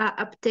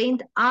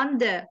obtained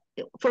under,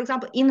 for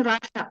example, in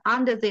Russia,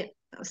 under the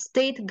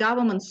state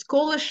government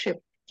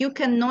scholarship, you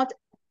cannot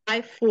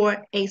apply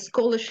for a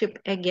scholarship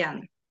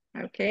again.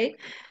 Okay.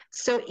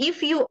 So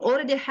if you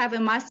already have a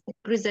master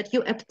degree that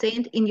you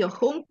obtained in your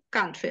home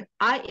country,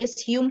 I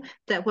assume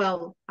that,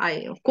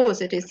 of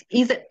course, it is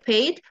either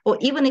paid, or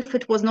even if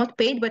it was not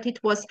paid, but it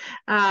was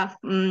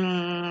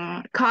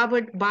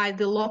covered by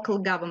the local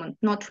government,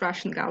 not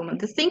Russian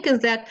government. The thing is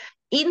that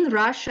in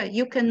Russia,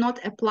 you cannot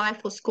apply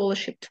for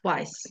scholarship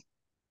twice.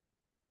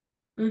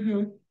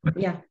 Mm-hmm.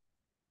 Yeah.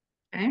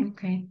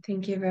 Okay.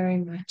 Thank you very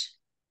much.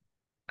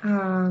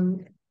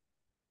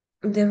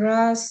 There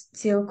are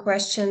still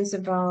questions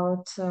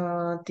about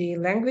the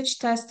language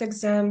test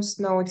exams.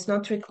 No, it's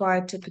not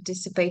required to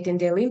participate in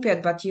the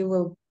Olympiad, but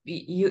you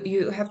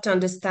have to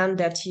understand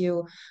that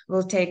you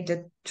will take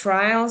the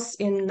trials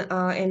in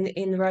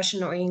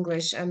Russian or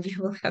English, and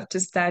you will have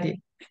to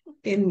study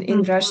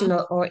in Russian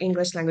or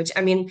English language.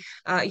 I mean,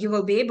 you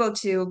will be able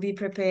to be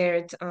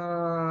prepared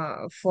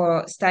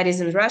for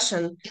studies in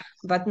Russian,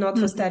 but not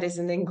for studies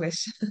in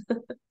English.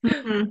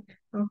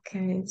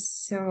 Okay,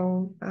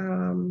 so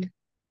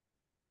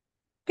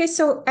okay,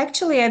 so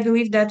actually, I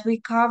believe that we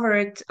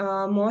covered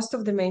most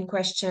of the main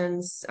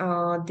questions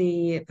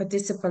the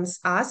participants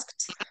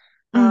asked.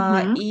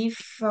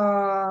 If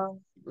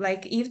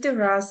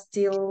there are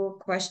still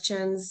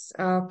questions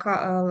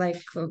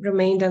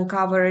remained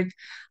uncovered,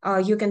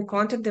 you can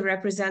contact the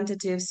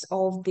representatives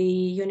of the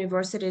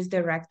universities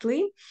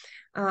directly.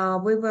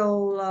 We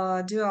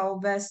will do our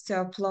best to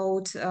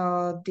upload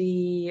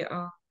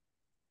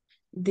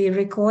the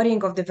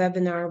recording of the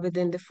webinar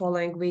within the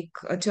following week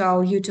to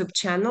our YouTube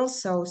channel,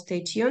 so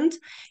stay tuned.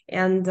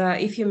 And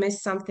if you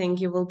miss something,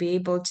 you will be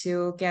able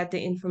to get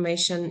the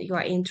information you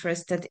are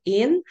interested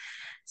in.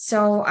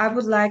 So I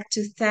would like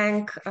to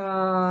thank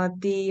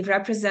the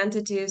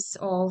representatives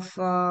of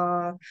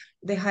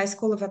the High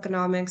School of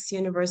Economics,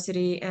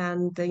 University,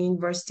 and the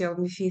University of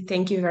MEPhI.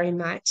 Thank you very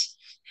much.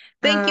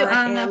 Thank you,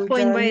 Anna, for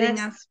inviting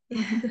us.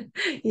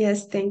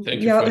 Yes, thank you.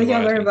 You for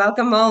You're very inviting.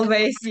 welcome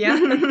always. Yeah.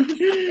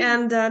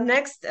 And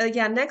next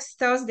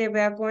Thursday, we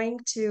are going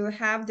to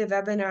have the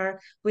webinar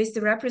with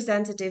the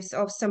representatives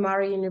of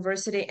Samara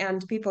University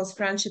and People's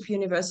Friendship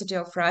University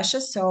of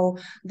Russia. So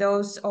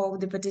those of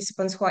the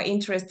participants who are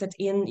interested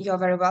in, you're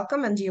very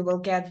welcome, and you will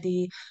get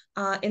the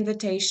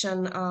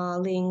invitation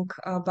link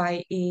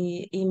by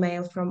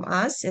email from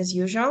us as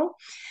usual.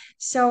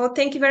 So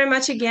thank you very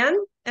much again,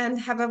 and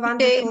have a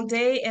wonderful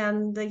day.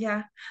 And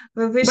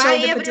we wish all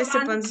the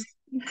participants.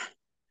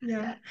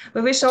 Yeah,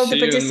 we wish all the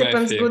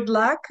participants good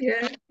luck.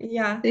 Yeah.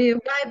 Yeah. See you.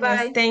 Bye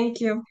bye. Yes,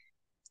 thank you.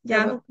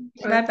 Yeah.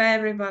 Bye bye,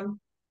 everyone.